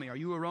said, tell me, are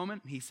you a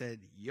Roman? He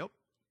said, yep.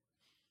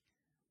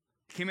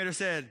 The commander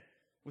said,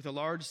 with a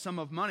large sum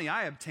of money,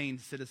 I obtained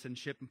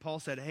citizenship. And Paul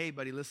said, hey,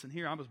 buddy, listen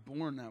here. I was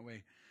born that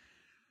way.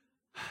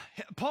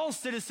 Paul's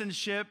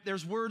citizenship,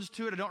 there's words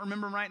to it. I don't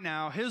remember them right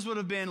now. His would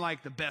have been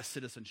like the best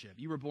citizenship.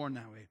 You were born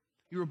that way.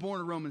 You were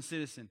born a Roman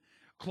citizen.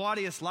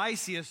 Claudius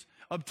Lysias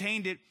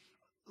obtained it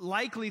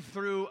likely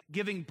through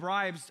giving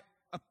bribes.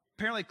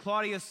 Apparently,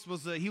 Claudius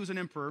was an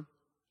emperor.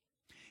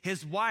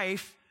 His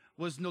wife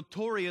was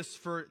notorious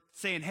for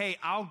saying, hey,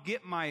 I'll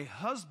get my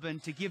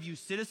husband to give you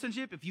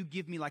citizenship if you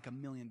give me like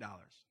 $1 million.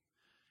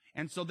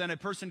 And so then a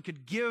person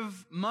could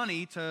give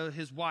money to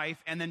his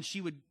wife, and then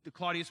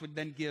Claudius would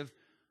then give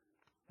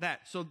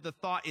that. So the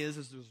thought is,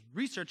 as I was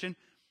researching,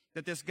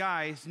 that this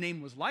guy's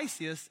name was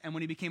Lysias, and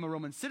when he became a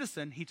Roman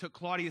citizen, he took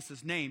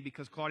Claudius's name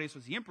because Claudius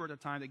was the emperor at the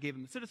time that gave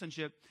him the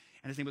citizenship,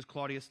 and his name was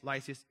Claudius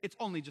Lysias. It's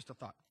only just a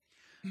thought.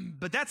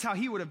 But that's how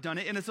he would have done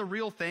it, and it's a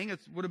real thing. It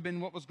would have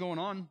been what was going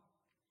on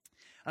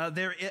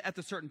there at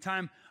the certain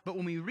time. But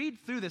when we read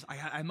through this,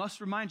 I must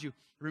remind you,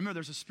 remember,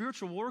 there's a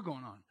spiritual war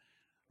going on,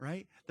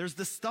 right? There's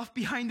the stuff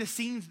behind the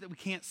scenes that we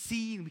can't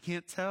see and we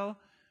can't tell.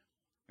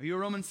 Are you a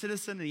Roman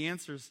citizen? And the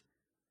answer is,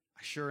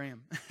 I sure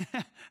am.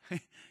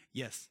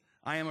 Yes,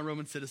 I am a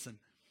Roman citizen.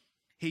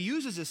 He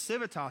uses his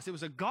civitas. It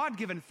was a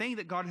God-given thing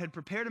that God had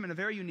prepared him in a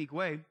very unique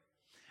way.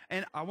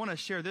 And I want to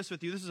share this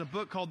with you. This is a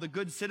book called The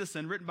Good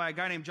Citizen, written by a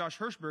guy named Josh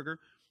Hirschberger,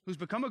 who's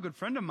become a good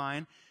friend of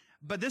mine.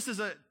 But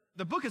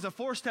the book is a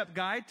 4-step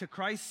guide to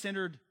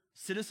Christ-centered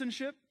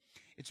citizenship.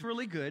 It's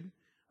really good.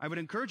 I would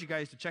encourage you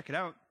guys to check it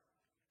out.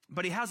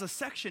 But he has a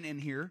section in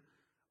here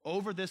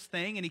over this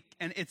thing, and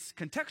it's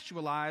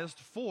contextualized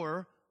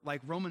for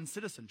like Roman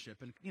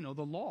citizenship and,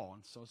 the law.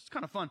 And so it's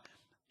kind of fun.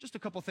 Just a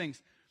couple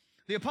things.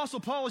 The Apostle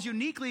Paul is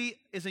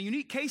a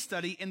unique case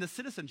study in the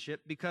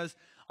citizenship because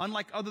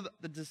unlike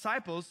the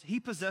disciples, he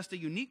possessed a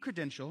unique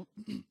credential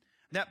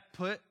that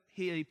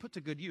he put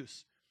to good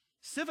use.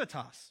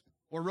 Civitas,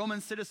 or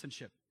Roman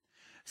citizenship.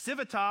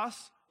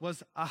 Civitas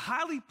was a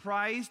highly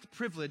prized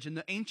privilege in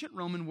the ancient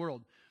Roman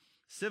world.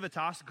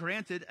 Civitas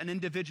granted an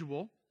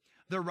individual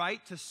the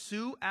right to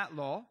sue at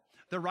law,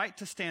 the right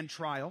to stand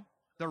trial,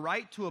 the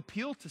right to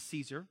appeal to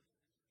Caesar,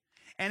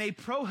 and a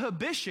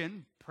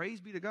prohibition,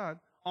 praise be to God,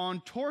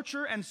 on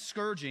torture and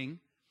scourging,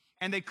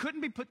 and they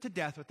couldn't be put to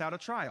death without a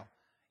trial.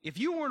 If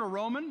you weren't a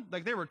Roman,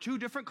 like there were 2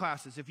 different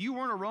classes. If you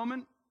weren't a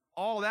Roman,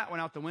 all that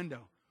went out the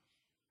window.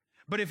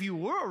 But if you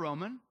were a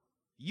Roman,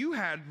 you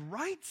had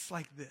rights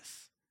like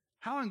this.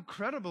 How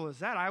incredible is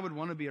that? I would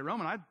want to be a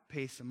Roman. I'd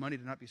pay some money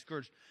to not be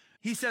scourged.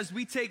 He says,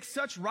 we take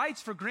such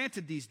rights for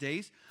granted these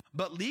days,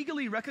 but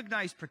legally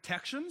recognized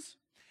protections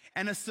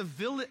and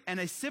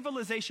a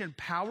civilization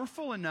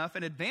powerful enough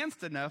and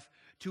advanced enough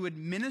to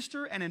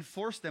administer and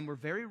enforce them were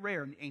very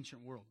rare in the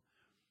ancient world.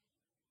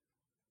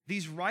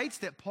 These rights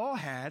that Paul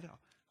had,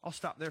 I'll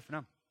stop there for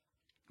now.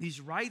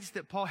 These rights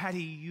that Paul had,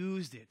 he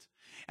used it.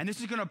 And this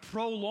is going to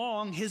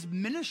prolong his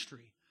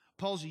ministry.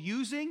 Paul's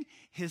using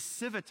his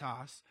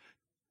civitas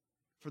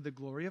for the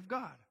glory of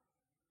God.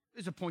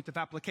 Is a point of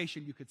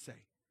application, you could say.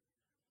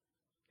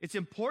 It's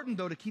important,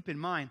 though, to keep in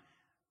mind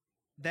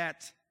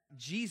that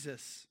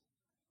Jesus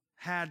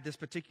had this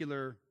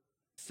particular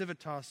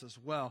civitas as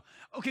well.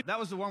 Okay, that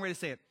was the one way to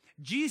say it.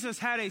 Jesus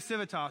had a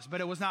civitas,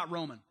 but it was not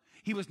Roman.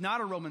 He was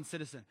not a Roman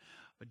citizen.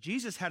 But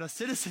Jesus had a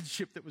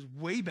citizenship that was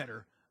way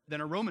better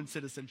than a Roman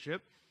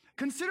citizenship.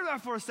 Consider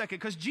that for a second,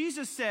 because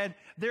Jesus said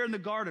there in the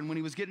garden when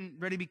he was getting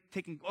ready to be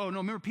taken,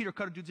 remember Peter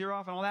cut a dude's ear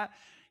off and all that?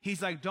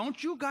 He's like,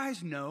 don't you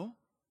guys know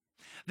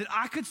that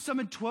I could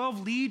summon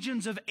 12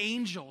 legions of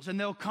angels and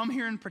they'll come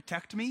here and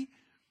protect me?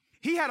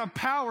 He had a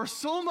power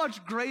so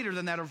much greater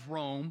than that of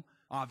Rome,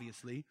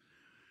 obviously.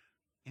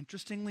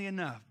 Interestingly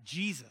enough,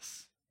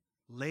 Jesus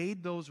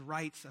laid those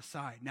rights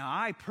aside. Now,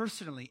 I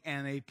personally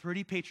am a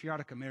pretty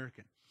patriotic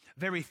American,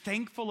 very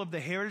thankful of the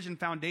heritage and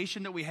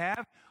foundation that we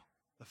have.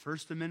 The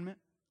First Amendment,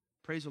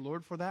 praise the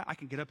Lord for that. I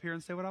can get up here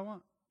and say what I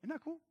want. Isn't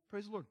that cool?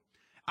 Praise the Lord.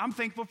 I'm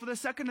thankful for the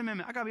Second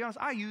Amendment. I got to be honest,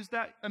 I used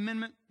that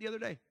amendment the other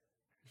day.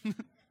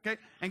 Okay?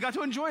 And got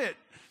to enjoy it.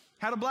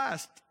 Had a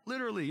blast,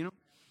 literally,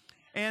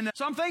 And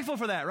so I'm thankful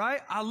for that,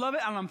 right? I love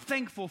it, and I'm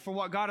thankful for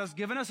what God has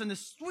given us and the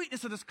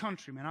sweetness of this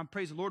country, man. I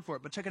praise the Lord for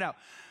it. But check it out.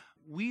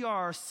 We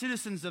are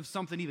citizens of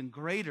something even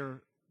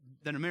greater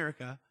than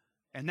America,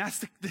 and that's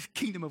the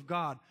kingdom of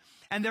God.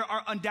 And there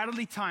are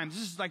undoubtedly times,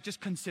 this is like,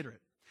 just consider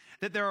it,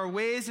 that there are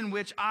ways in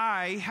which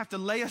I have to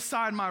lay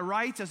aside my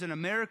rights as an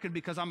American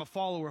because I'm a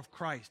follower of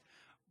Christ.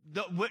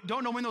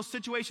 Don't know when those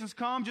situations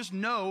come. Just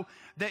know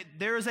that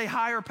there is a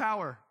higher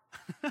power.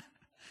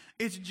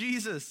 It's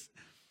Jesus.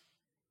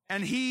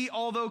 And he,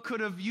 although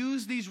could have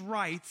used these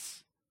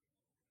rights,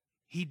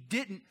 he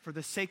didn't for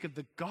the sake of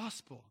the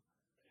gospel.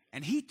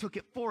 And he took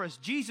it for us.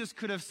 Jesus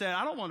could have said,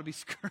 I don't want to be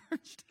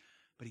scourged,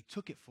 but he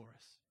took it for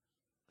us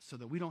so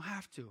that we don't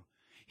have to.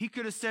 He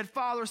could have said,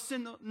 Father,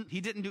 sin.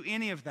 He didn't do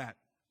any of that.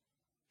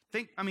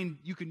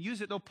 You can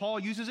use it, though. Paul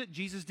uses it.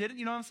 Jesus did it.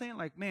 You know what I'm saying?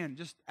 Like, man,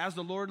 just as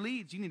the Lord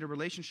leads, you need a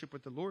relationship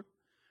with the Lord.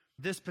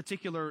 This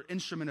particular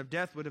instrument of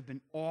death would have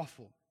been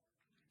awful.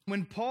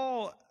 When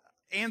Paul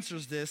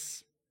answers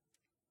this,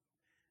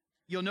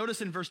 you'll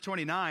notice in verse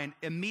 29,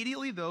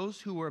 immediately those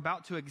who were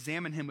about to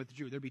examine him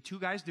withdrew. There'd be two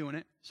guys doing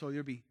it. So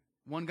there'd be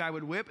one guy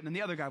would whip, and then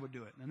the other guy would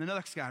do it. And then the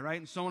next guy, right?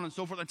 And so on and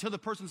so forth, until the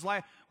person's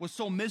life was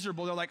so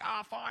miserable, they're like,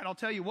 fine, I'll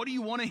tell you. What do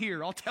you want to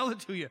hear? I'll tell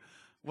it to you.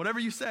 Whatever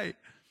you say.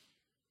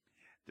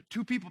 The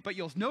two people, but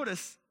you'll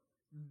notice,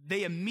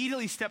 they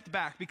immediately stepped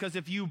back, because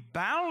if you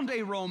bound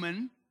a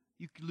Roman,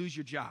 you could lose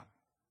your job.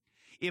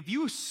 If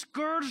you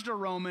scourged a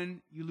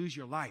Roman, you lose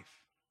your life,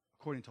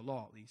 according to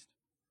law at least.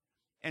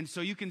 And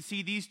so you can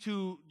see these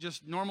two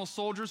just normal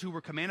soldiers who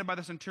were commanded by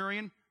the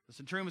centurion. The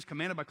centurion was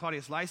commanded by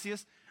Claudius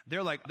Lysias.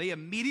 They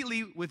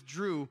immediately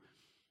withdrew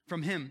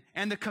from him.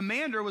 And the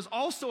commander was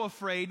also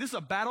afraid. This is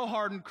a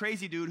battle-hardened,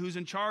 crazy dude who's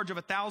in charge of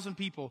 1,000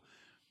 people,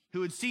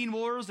 who had seen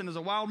wars and is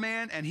a wild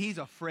man, and he's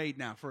afraid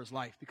now for his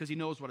life because he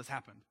knows what has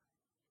happened.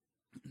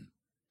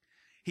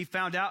 He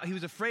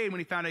was afraid when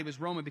he found out he was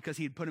Roman, because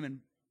he'd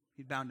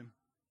bound him.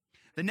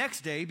 The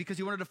next day, because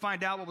he wanted to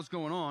find out what was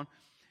going on,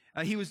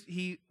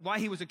 why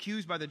he was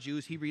accused by the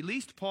Jews, he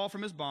released Paul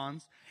from his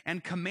bonds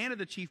and commanded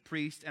the chief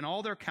priests and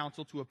all their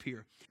council to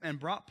appear, and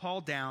brought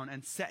Paul down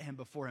and set him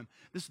before him.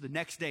 This is the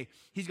next day.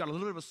 He's got a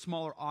little bit of a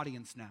smaller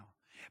audience now,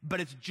 but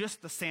it's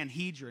just the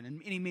Sanhedrin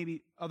and any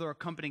maybe other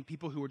accompanying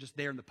people who were just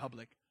there in the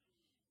public.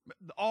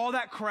 All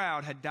that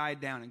crowd had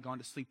died down and gone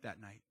to sleep that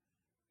night.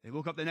 They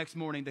woke up the next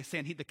morning.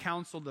 The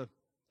council, the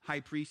high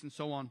priest, and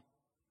so on.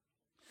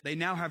 They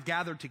now have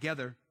gathered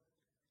together.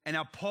 And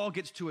now Paul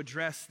gets to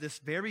address this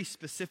very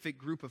specific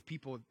group of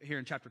people here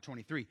in chapter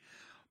 23.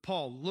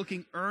 Paul,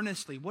 looking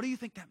earnestly. What do you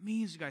think that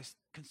means, you guys?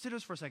 Consider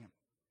this for a second.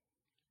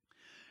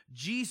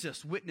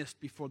 Jesus witnessed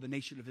before the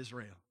nation of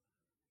Israel.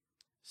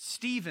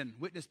 Stephen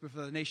witnessed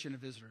before the nation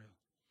of Israel.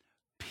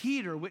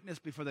 Peter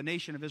witnessed before the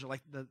nation of Israel,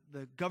 like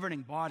the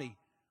governing body.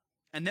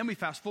 And then we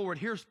fast forward.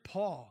 Here's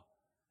Paul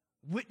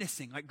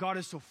witnessing, like God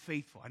is so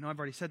faithful. I know I've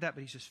already said that,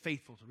 but he's just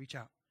faithful to reach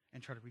out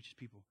and try to reach his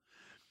people.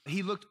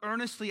 He looked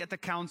earnestly at the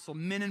council.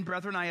 Men and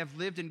brethren, I have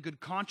lived in good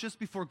conscience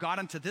before God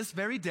unto this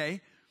very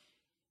day.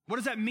 What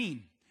does that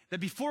mean? That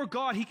before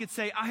God, he could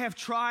say, I have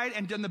tried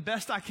and done the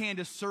best I can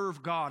to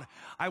serve God.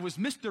 I was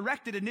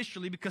misdirected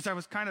initially because I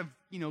was kind of,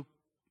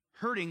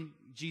 hurting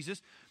Jesus,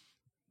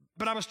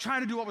 but I was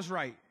trying to do what was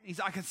right.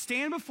 I can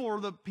stand before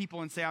the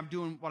people and say, I'm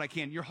doing what I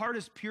can. Your heart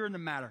is pure in the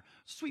matter.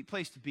 Sweet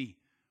place to be.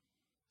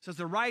 It says,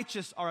 the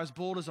righteous are as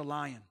bold as a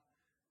lion.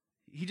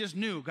 He just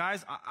knew,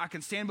 guys, I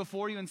can stand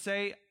before you and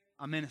say,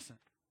 I'm innocent.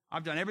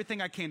 I've done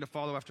everything I can to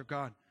follow after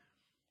God.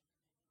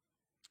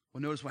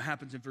 Well, notice what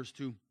happens in verse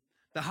 2.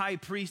 The high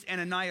priest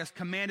Ananias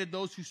commanded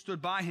those who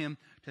stood by him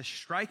to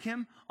strike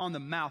him on the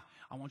mouth.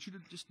 I want you to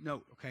just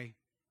note, okay,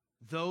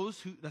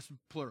 that's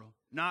plural.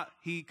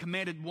 He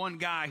commanded one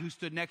guy who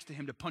stood next to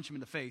him to punch him in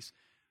the face.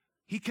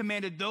 He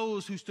commanded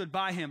those who stood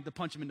by him to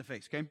punch him in the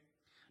face, okay?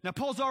 Now,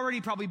 Paul's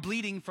already probably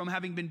bleeding from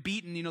having been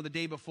beaten, the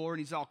day before, and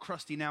he's all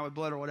crusty now with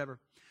blood or whatever.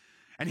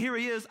 And here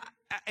he is,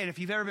 and if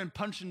you've ever been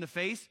punched in the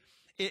face,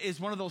 it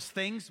is one of those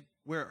things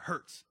where it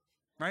hurts,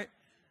 right?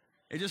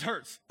 It just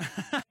hurts.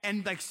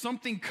 And like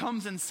something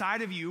comes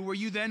inside of you where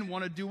you then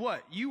want to do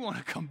what? You want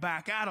to come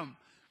back at him.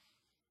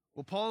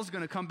 Well, Paul's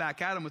going to come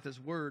back at him with his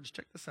words.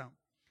 Check this out.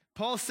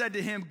 Paul said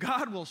to him,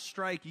 God will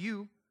strike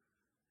you,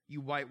 you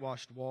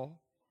whitewashed wall.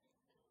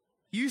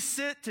 You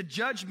sit to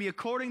judge me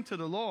according to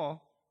the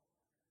law,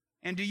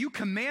 and do you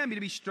command me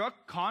to be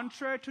struck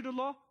contrary to the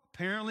law?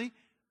 Apparently,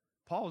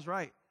 Paul's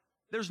right.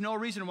 There's no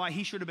reason why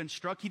he should have been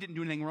struck. He didn't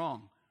do anything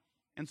wrong.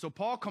 And so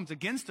Paul comes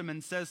against him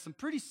and says some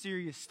pretty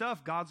serious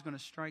stuff. God's going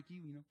to strike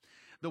you,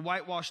 The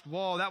whitewashed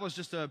wall, that was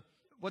just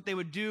what they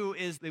would do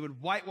is they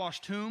would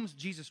whitewash tombs.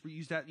 Jesus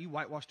used that, you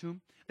whitewash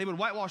tomb. They would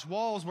whitewash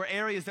walls where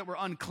areas that were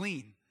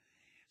unclean.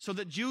 So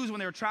that Jews, when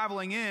they were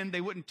traveling in,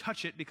 they wouldn't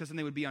touch it because then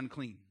they would be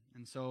unclean.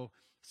 And so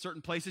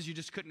certain places you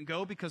just couldn't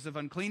go because of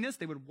uncleanness,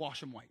 they would wash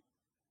them white.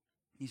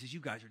 He says,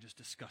 you guys are just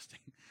disgusting.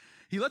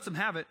 He lets them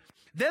have it.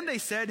 Then they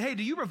said, hey,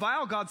 do you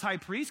revile God's high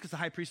priest? Because the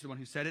high priest is the one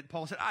who said it.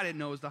 Paul said, I didn't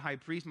know it was the high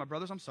priest. My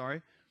brothers, I'm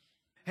sorry.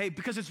 Hey,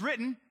 because it's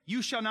written,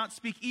 you shall not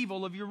speak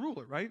evil of your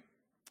ruler, right?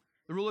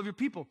 the rule of your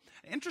people.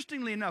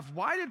 Interestingly enough,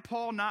 why did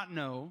Paul not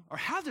know, or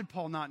how did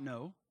Paul not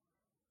know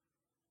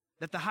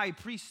that the high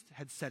priest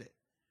had said it?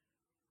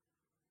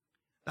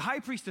 The high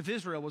priest of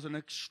Israel was an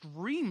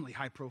extremely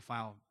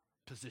high-profile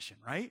position,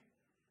 right?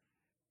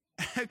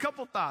 A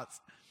couple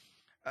thoughts.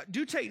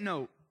 Do take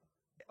note.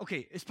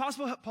 Okay, it's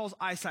possible that Paul's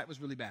eyesight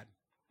was really bad.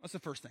 That's the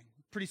first thing.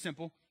 Pretty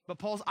simple. But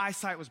Paul's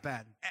eyesight was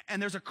bad.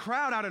 And there's a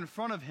crowd out in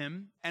front of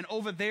him, and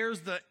over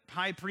there's the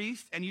high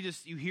priest, and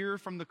you hear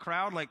from the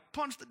crowd, like,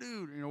 punch the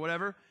dude,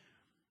 whatever.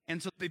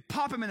 And so they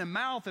pop him in the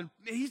mouth, and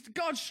he's,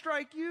 God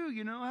strike you,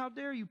 how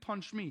dare you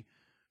punch me?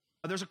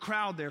 There's a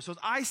crowd there. So his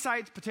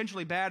eyesight's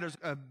potentially bad. There's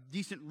a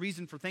decent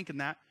reason for thinking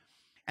that.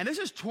 And this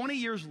is 20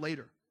 years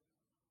later.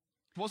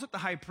 It wasn't the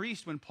high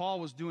priest when Paul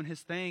was doing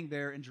his thing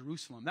there in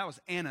Jerusalem. That was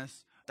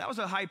Annas. That was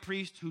a high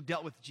priest who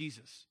dealt with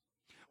Jesus.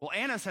 Well,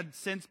 Annas had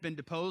since been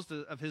deposed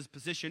of his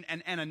position,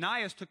 and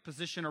Ananias took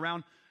position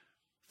around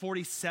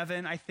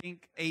 47, I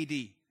think,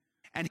 AD.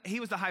 And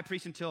he was the high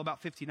priest until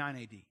about 59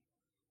 AD.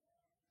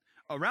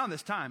 Around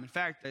this time, in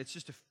fact, it's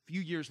just a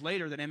few years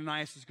later that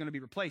Ananias is going to be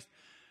replaced.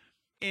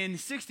 In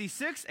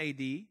 66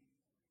 AD,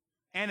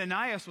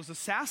 Ananias was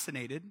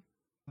assassinated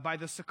by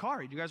the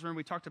Sicarii. Do you guys remember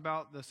we talked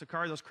about the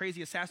Sicarii, those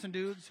crazy assassin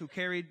dudes who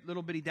carried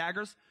little bitty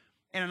daggers?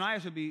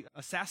 Ananias would be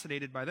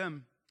assassinated by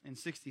them in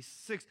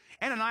 66.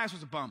 Ananias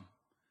was a bum.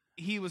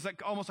 He was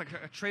almost like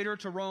a traitor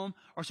to Rome,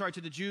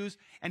 to the Jews,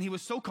 and he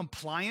was so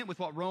compliant with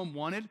what Rome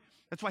wanted.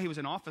 That's why he was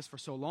in office for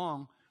so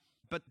long.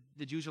 But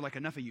the Jews are like,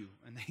 enough of you,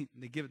 and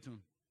they give it to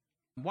him.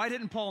 Why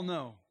didn't Paul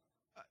know?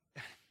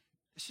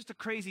 It's just a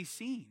crazy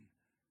scene.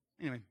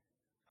 Anyway,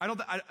 I don't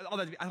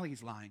think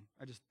he's lying.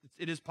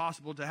 It is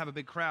possible to have a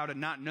big crowd and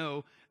not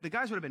know. The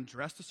guys would have been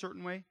dressed a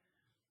certain way,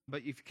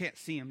 but if you can't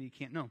see them, you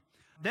can't know.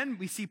 Then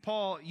we see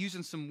Paul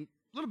using some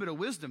little bit of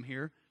wisdom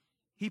here.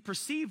 He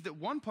perceived that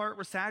one part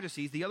were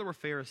Sadducees, the other were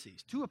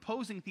Pharisees, two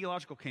opposing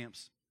theological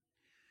camps.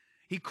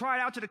 He cried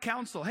out to the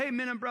council, "Hey,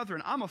 men and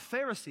brethren, I'm a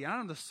Pharisee, and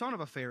I'm the son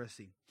of a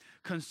Pharisee.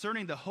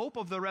 Concerning the hope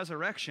of the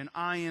resurrection,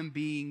 I am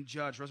being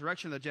judged."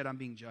 Resurrection of the dead, I'm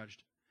being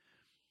judged.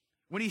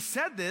 When he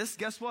said this,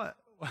 guess what?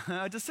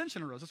 A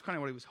dissension arose. That's kind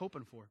of what he was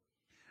hoping for.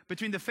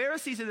 Between the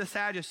Pharisees and the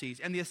Sadducees,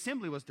 and the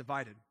assembly was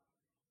divided.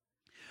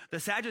 The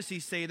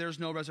Sadducees say there's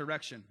no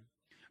resurrection,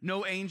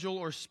 no angel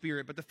or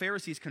spirit, but the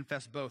Pharisees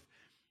confess both.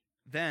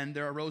 Then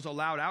there arose a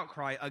loud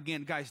outcry.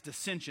 Again, guys,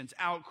 dissensions,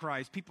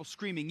 outcries, people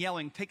screaming,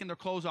 yelling, taking their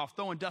clothes off,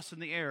 throwing dust in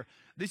the air.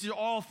 These are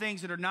all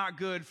things that are not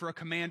good for a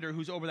commander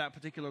who's over that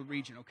particular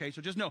region, okay?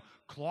 So just know,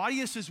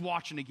 Claudius is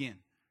watching again.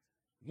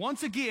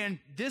 Once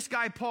again, this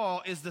guy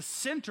Paul is the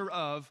center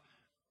of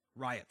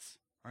riots,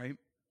 right?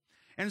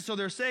 And so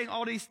they're saying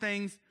all these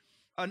things.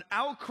 An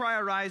outcry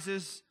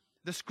arises.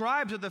 The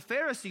scribes of the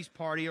Pharisees'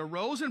 party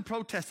arose and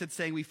protested,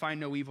 saying, "We find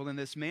no evil in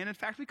this man. In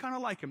fact, we kind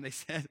of like him," they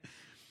said.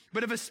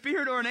 "But if a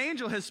spirit or an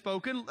angel has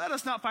spoken, let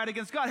us not fight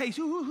against God." Hey,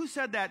 who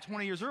said that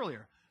 20 years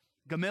earlier?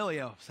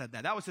 Gamaliel said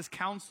that. That was his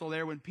counsel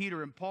there when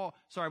Peter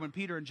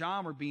and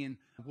John were being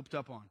whooped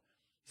up on.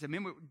 He said,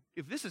 "Man,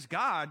 if this is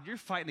God, you're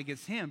fighting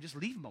against him. Just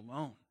leave him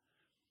alone."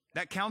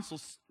 That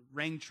counsel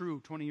rang true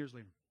 20 years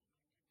later.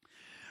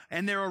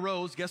 And there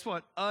arose, guess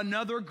what?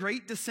 Another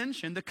great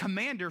dissension. The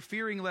commander,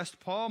 fearing lest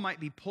Paul might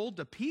be pulled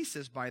to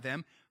pieces by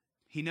them,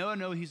 he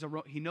knows he's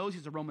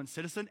a Roman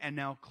citizen, and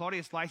now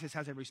Claudius Lysias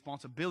has a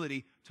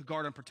responsibility to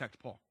guard and protect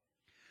Paul.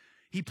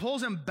 He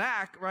pulls him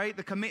back, right?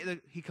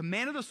 He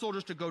commanded the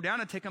soldiers to go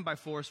down and take him by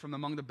force from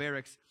among the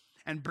barracks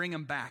and bring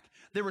him back.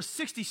 There were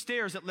 60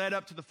 stairs that led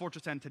up to the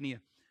fortress Antonia.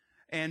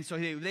 And so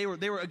they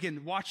were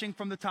again, watching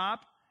from the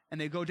top,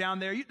 and they go down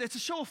there. It's a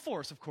show of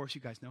force, of course,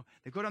 you guys know.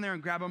 They go down there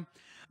and grab him.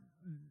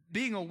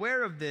 Being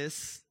aware of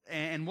this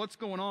and what's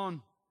going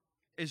on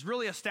is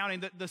really astounding.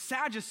 The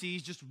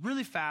Sadducees, just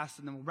really fast,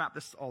 and then we'll wrap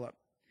this all up.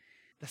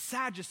 The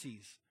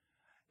Sadducees,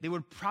 they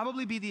would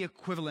probably be the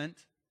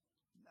equivalent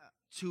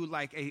to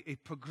like a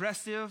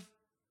progressive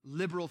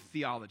liberal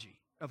theology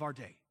of our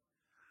day.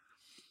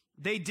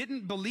 They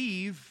didn't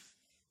believe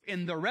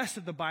in the rest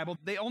of the Bible.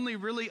 They only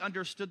really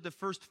understood the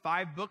first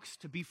 5 books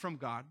to be from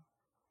God.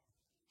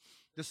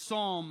 The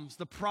Psalms,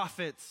 the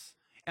prophets,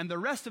 and the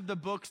rest of the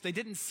books, they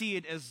didn't see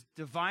it as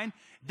divine.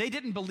 They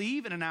didn't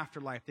believe in an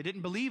afterlife. They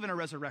didn't believe in a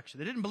resurrection.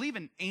 They didn't believe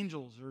in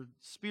angels or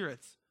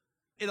spirits.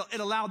 It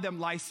allowed them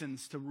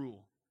license to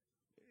rule.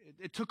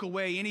 It took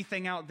away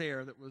anything out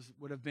there that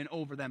would have been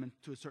over them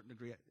to a certain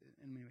degree.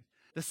 In many ways.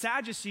 The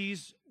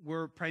Sadducees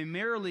were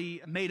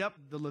primarily made up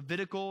the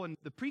Levitical and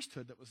the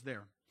priesthood that was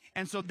there.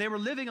 And so they were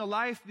living a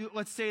life,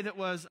 let's say, that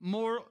was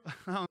more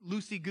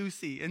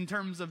loosey-goosey in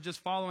terms of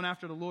just following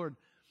after the Lord.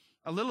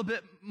 A little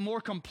bit more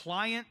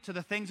compliant to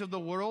the things of the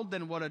world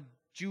than what a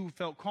Jew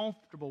felt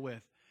comfortable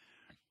with.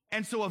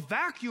 And so a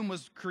vacuum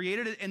was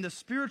created in the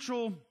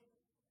spiritual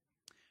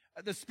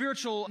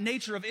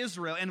nature of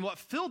Israel. And what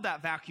filled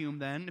that vacuum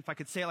then, if I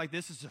could say it like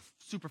this, is a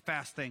super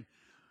fast thing,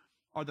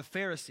 are the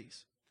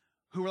Pharisees,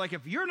 who were like,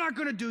 if you're not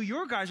going to do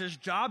your guys'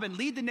 job and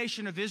lead the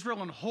nation of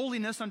Israel in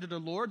holiness unto the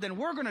Lord, then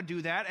we're going to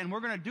do that, and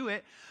we're going to do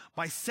it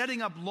by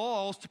setting up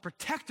laws to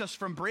protect us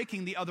from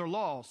breaking the other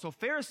laws. So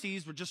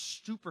Pharisees were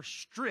just super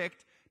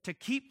strict to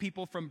keep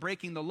people from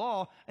breaking the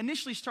law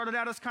initially started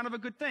out as kind of a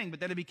good thing, but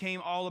then it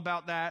became all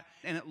about that,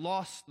 and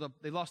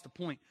they lost the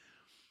point.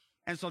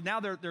 And so now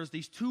there's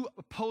these two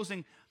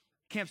opposing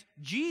camps.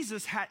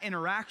 Jesus had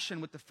interaction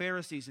with the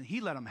Pharisees, and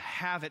he let them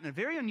have it in a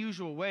very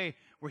unusual way,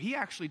 where he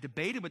actually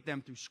debated with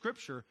them through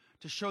Scripture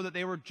to show that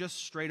they were just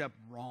straight up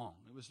wrong.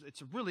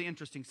 It's a really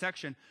interesting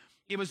section.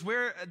 It was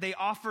where they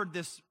offered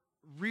this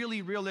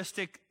really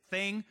realistic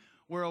thing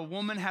where a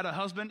woman had a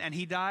husband and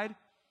he died,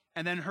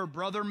 and then her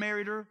brother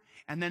married her,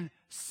 and then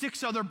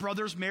 6 other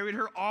brothers married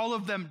her, all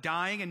of them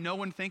dying and no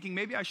one thinking,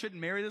 maybe I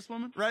shouldn't marry this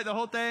woman, right? The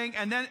whole thing.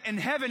 And then in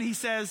heaven, he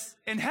says,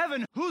 in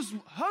heaven, whose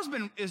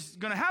husband is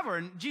going to have her?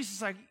 And Jesus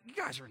is like, you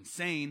guys are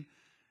insane.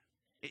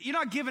 You're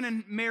not given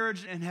in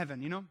marriage in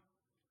heaven, you know?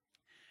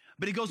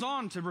 But he goes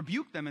on to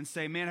rebuke them and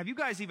say, man, have you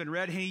guys even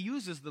read? And he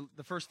uses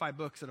the first 5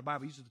 books of the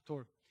Bible, he uses the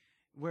Torah,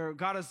 where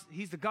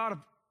he's the God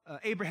of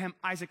Abraham,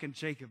 Isaac, and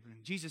Jacob.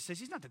 And Jesus says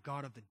he's not the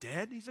God of the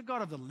dead, he's the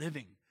God of the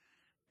living.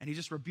 And he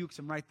just rebukes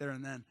him right there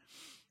and then.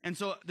 And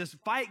so this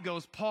fight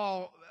goes,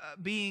 Paul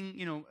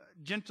being,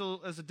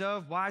 gentle as a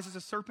dove, wise as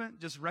a serpent,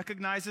 just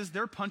recognizes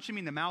they're punching me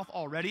in the mouth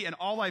already. And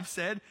all I've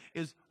said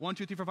is 1,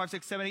 2, 3, 4, 5,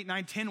 6, 7, 8,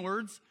 9, 10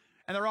 words.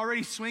 And they're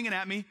already swinging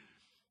at me.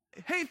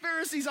 Hey,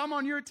 Pharisees, I'm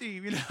on your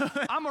team.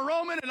 I'm a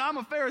Roman and I'm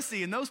a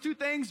Pharisee. And those 2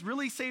 things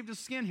really saved his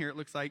skin here, it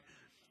looks like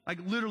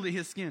literally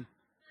his skin.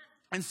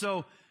 And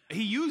so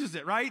he uses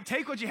it, right?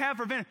 Take what you have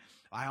for advantage.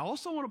 I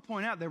also want to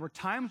point out there were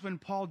times when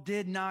Paul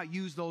did not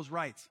use those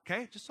rights,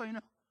 okay? Just so you know.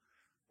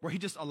 Where he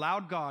just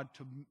allowed God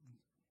to,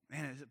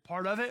 man, is it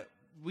part of it?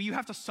 Will you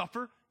have to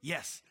suffer?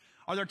 Yes.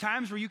 Are there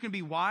times where you can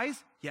be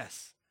wise?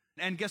 Yes.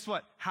 And guess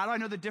what? How do I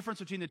know the difference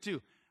between the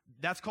two?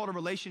 That's called a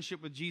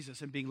relationship with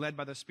Jesus and being led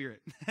by the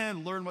Spirit.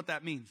 And learn what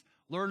that means.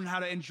 Learn how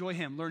to enjoy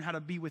him. Learn how to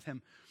be with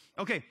him.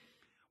 Okay,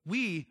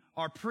 we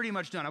are pretty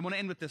much done. I want to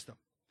end with this, though.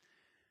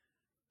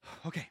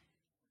 Okay.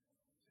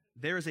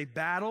 There is a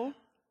battle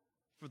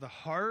for the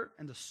heart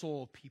and the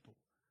soul of people.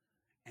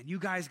 And you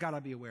guys got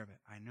to be aware of it.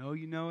 I know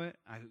you know it.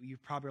 You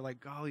probably are like,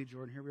 golly,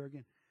 Jordan, here we are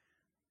again.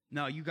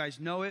 No, you guys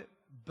know it,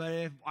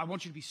 but I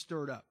want you to be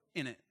stirred up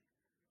in it.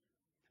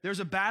 There's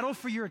a battle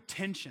for your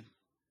attention,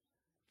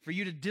 for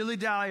you to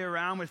dilly-dally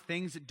around with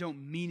things that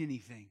don't mean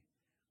anything.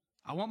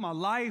 I want my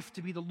life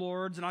to be the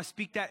Lord's, and I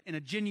speak that in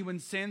a genuine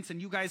sense,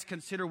 and you guys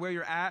consider where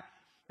you're at.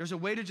 There's a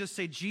way to just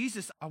say,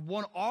 Jesus, I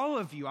want all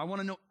of you. I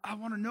want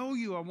to know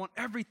you. I want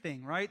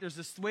everything, right? There's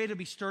this way to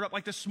be stirred up.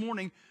 Like this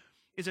morning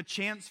is a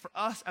chance for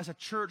us as a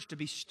church to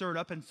be stirred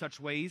up in such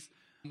ways.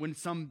 When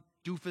some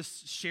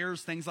doofus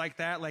shares things like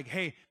that, like,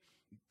 hey,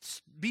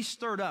 be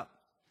stirred up.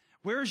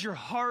 Where's your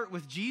heart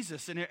with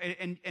Jesus?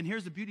 And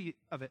here's the beauty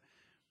of it.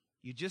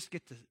 You just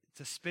get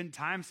to spend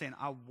time saying,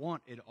 I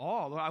want it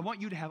all. Lord, I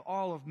want you to have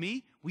all of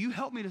me. Will you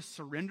help me to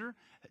surrender?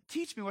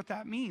 Teach me what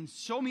that means.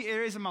 Show me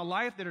areas in my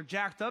life that are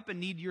jacked up and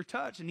need your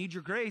touch and need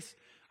your grace.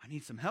 I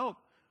need some help.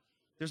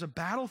 There's a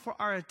battle for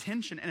our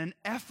attention and an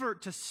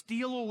effort to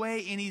steal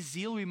away any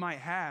zeal we might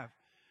have.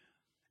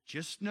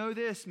 Just know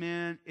this,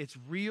 man. It's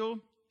real,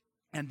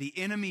 and the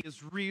enemy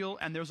is real,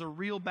 and there's a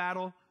real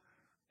battle,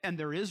 and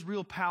there is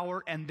real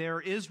power, and there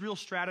is real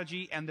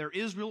strategy, and there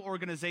is real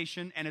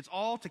organization, and it's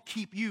all to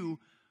keep you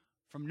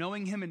from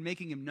knowing him and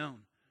making him known.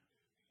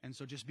 And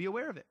so just be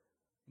aware of it.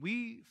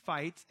 We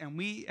fight, and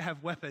we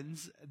have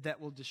weapons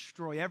that will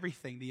destroy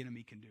everything the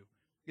enemy can do.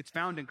 It's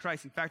found in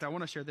Christ. In fact, I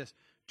want to share this.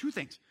 2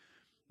 things.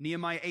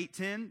 Nehemiah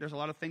 8:10, there's a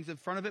lot of things in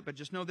front of it, but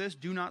just know this,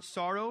 do not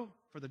sorrow,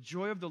 for the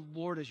joy of the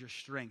Lord is your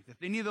strength.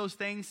 If any of those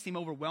things seem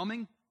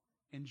overwhelming,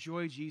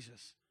 enjoy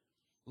Jesus.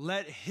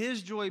 Let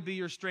his joy be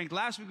your strength.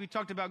 Last week we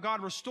talked about,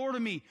 God, restore to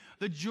me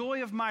the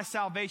joy of my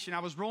salvation. I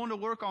was rolling to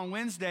work on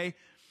Wednesday,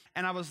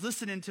 and I was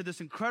listening to this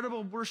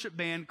incredible worship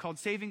band called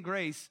Saving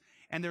Grace,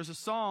 and there's a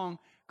song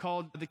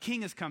called The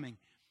King is Coming.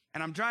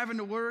 And I'm driving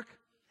to work,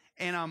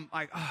 and I'm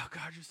like, oh,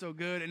 God, you're so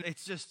good. And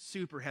it's just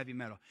super heavy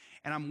metal.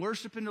 And I'm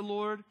worshiping the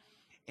Lord,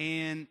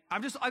 and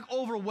I'm just like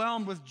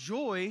overwhelmed with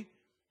joy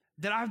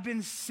that I've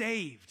been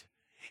saved.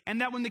 And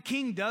that when the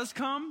King does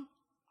come,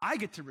 I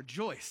get to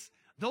rejoice.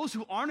 Those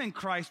who aren't in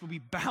Christ will be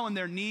bowing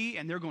their knee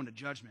and they're going to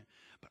judgment.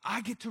 But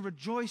I get to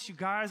rejoice, you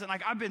guys. And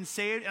like I've been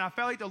saved, and I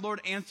felt like the Lord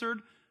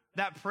answered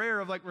that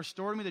prayer of like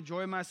restoring me the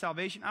joy of my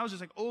salvation. I was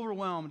just like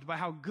overwhelmed by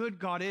how good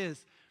God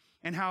is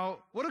and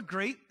what a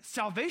great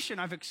salvation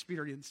I've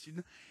experienced.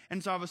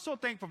 And so I was so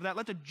thankful for that.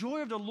 Let the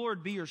joy of the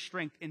Lord be your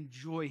strength.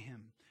 Enjoy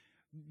him.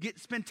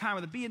 Spend time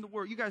with him. Be in the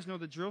Word. You guys know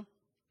the drill.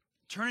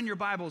 Turn in your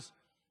Bibles,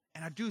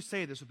 and I do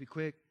say this will be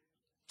quick,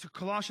 to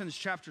Colossians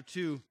chapter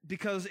 2,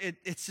 because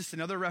it's just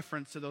another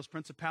reference to those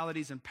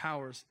principalities and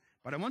powers.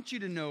 But I want you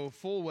to know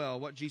full well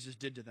what Jesus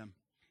did to them.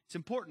 It's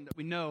important that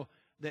we know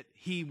that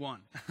he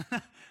won.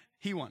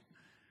 He won.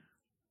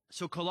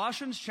 So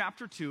Colossians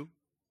chapter 2,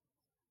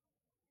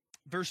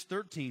 verse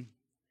 13,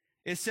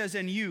 it says,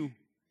 and you,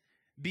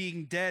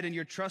 being dead in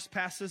your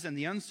trespasses and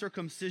the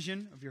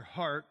uncircumcision of your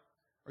heart,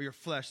 or your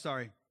flesh,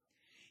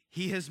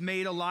 he has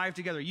made alive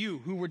together. You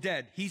who were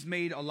dead, he's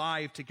made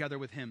alive together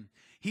with him.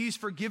 He's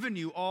forgiven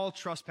you all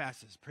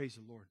trespasses. Praise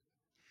the Lord.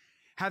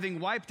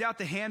 Having wiped out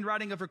the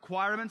handwriting of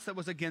requirements that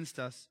was against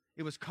us,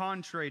 it was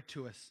contrary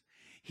to us.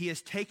 He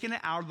has taken it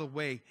out of the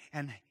way,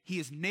 and he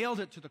has nailed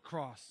it to the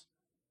cross.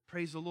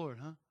 Praise the Lord,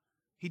 huh?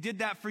 He did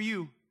that for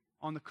you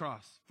on the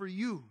cross. For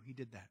you, he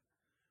did that.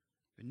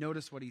 But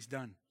notice what he's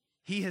done.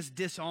 He has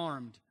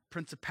disarmed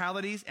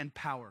principalities and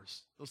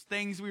powers. Those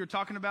things we were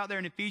talking about there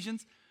in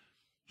Ephesians,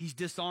 he's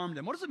disarmed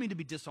them. What does it mean to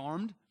be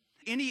disarmed?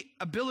 Any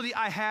ability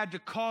I had to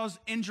cause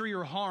injury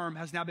or harm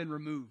has now been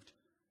removed.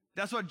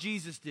 That's what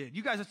Jesus did.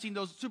 You guys have seen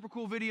those super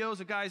cool videos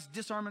of guys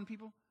disarming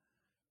people?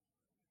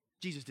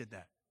 Jesus did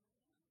that.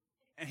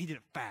 And he did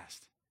it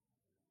fast.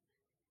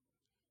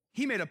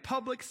 He made a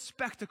public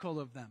spectacle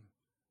of them,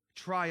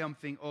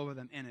 triumphing over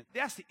them in it.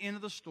 That's the end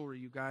of the story,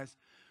 you guys.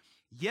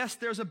 Yes,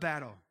 there's a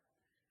battle.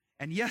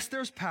 And yes,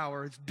 there's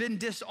power. It's been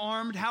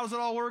disarmed. How does it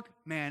all work?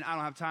 Man, I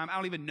don't have time. I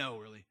don't even know,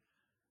 really.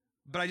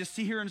 But I just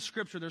see here in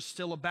Scripture, there's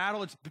still a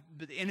battle.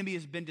 The enemy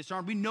has been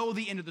disarmed. We know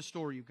the end of the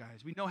story, you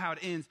guys. We know how it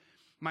ends.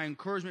 My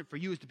encouragement for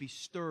you is to be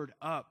stirred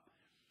up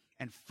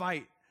and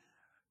fight.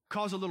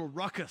 Cause a little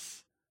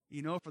ruckus,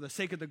 for the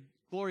sake of the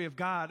glory of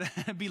God.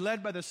 Be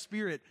led by the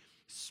Spirit.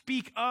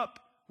 Speak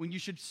up when you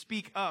should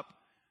speak up.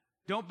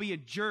 Don't be a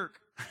jerk,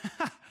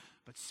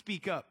 but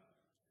speak up.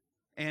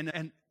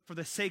 And for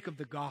the sake of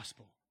the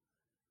gospel,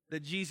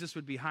 that Jesus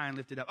would be high and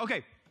lifted up.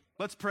 Okay,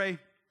 let's pray,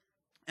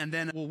 and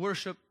then we'll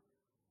worship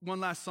one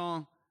last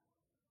song,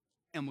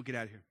 and we'll get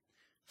out of here.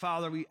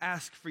 Father, we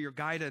ask for your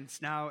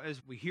guidance now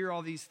as we hear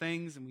all these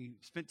things, and we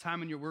spent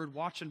time in your word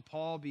watching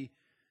Paul be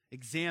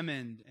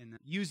examined and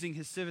using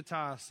his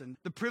civitas and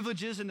the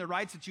privileges and the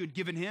rights that you had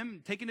given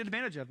him, taking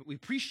advantage of it. We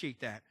appreciate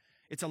that.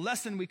 It's a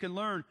lesson we can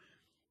learn.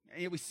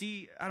 And yet we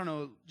see,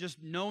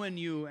 just knowing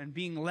you and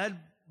being led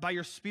by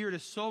your Spirit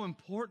is so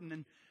important.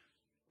 And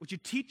would you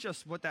teach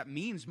us what that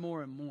means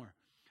more and more?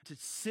 To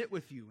sit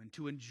with you and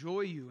to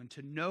enjoy you and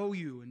to know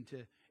you and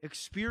to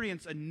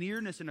experience a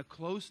nearness and a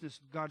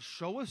closeness. God,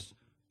 show us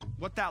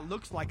what that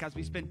looks like as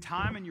we spend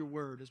time in your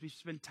word, as we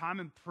spend time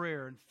in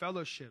prayer and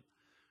fellowship.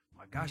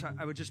 My gosh,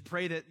 I would just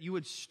pray that you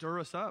would stir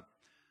us up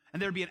and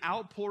there'd be an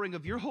outpouring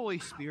of your Holy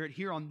Spirit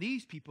here on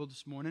these people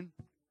this morning,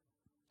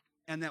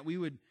 and that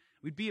we'd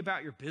be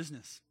about your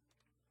business,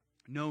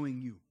 knowing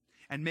you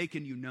and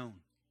making you known.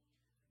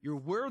 You're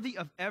worthy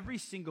of every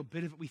single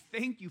bit of it. We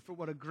thank you for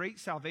what a great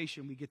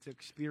salvation we get to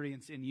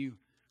experience in you.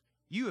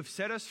 You have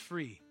set us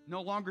free.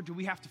 No longer do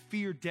we have to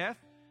fear death.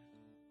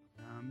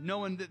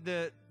 Knowing that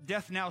the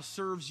death now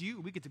serves you,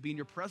 we get to be in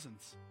your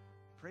presence.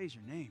 Praise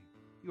your name.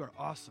 You are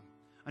awesome.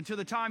 Until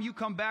the time you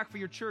come back for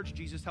your church,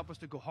 Jesus, help us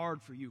to go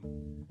hard for you.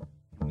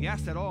 And we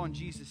ask that all in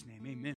Jesus' name. Amen.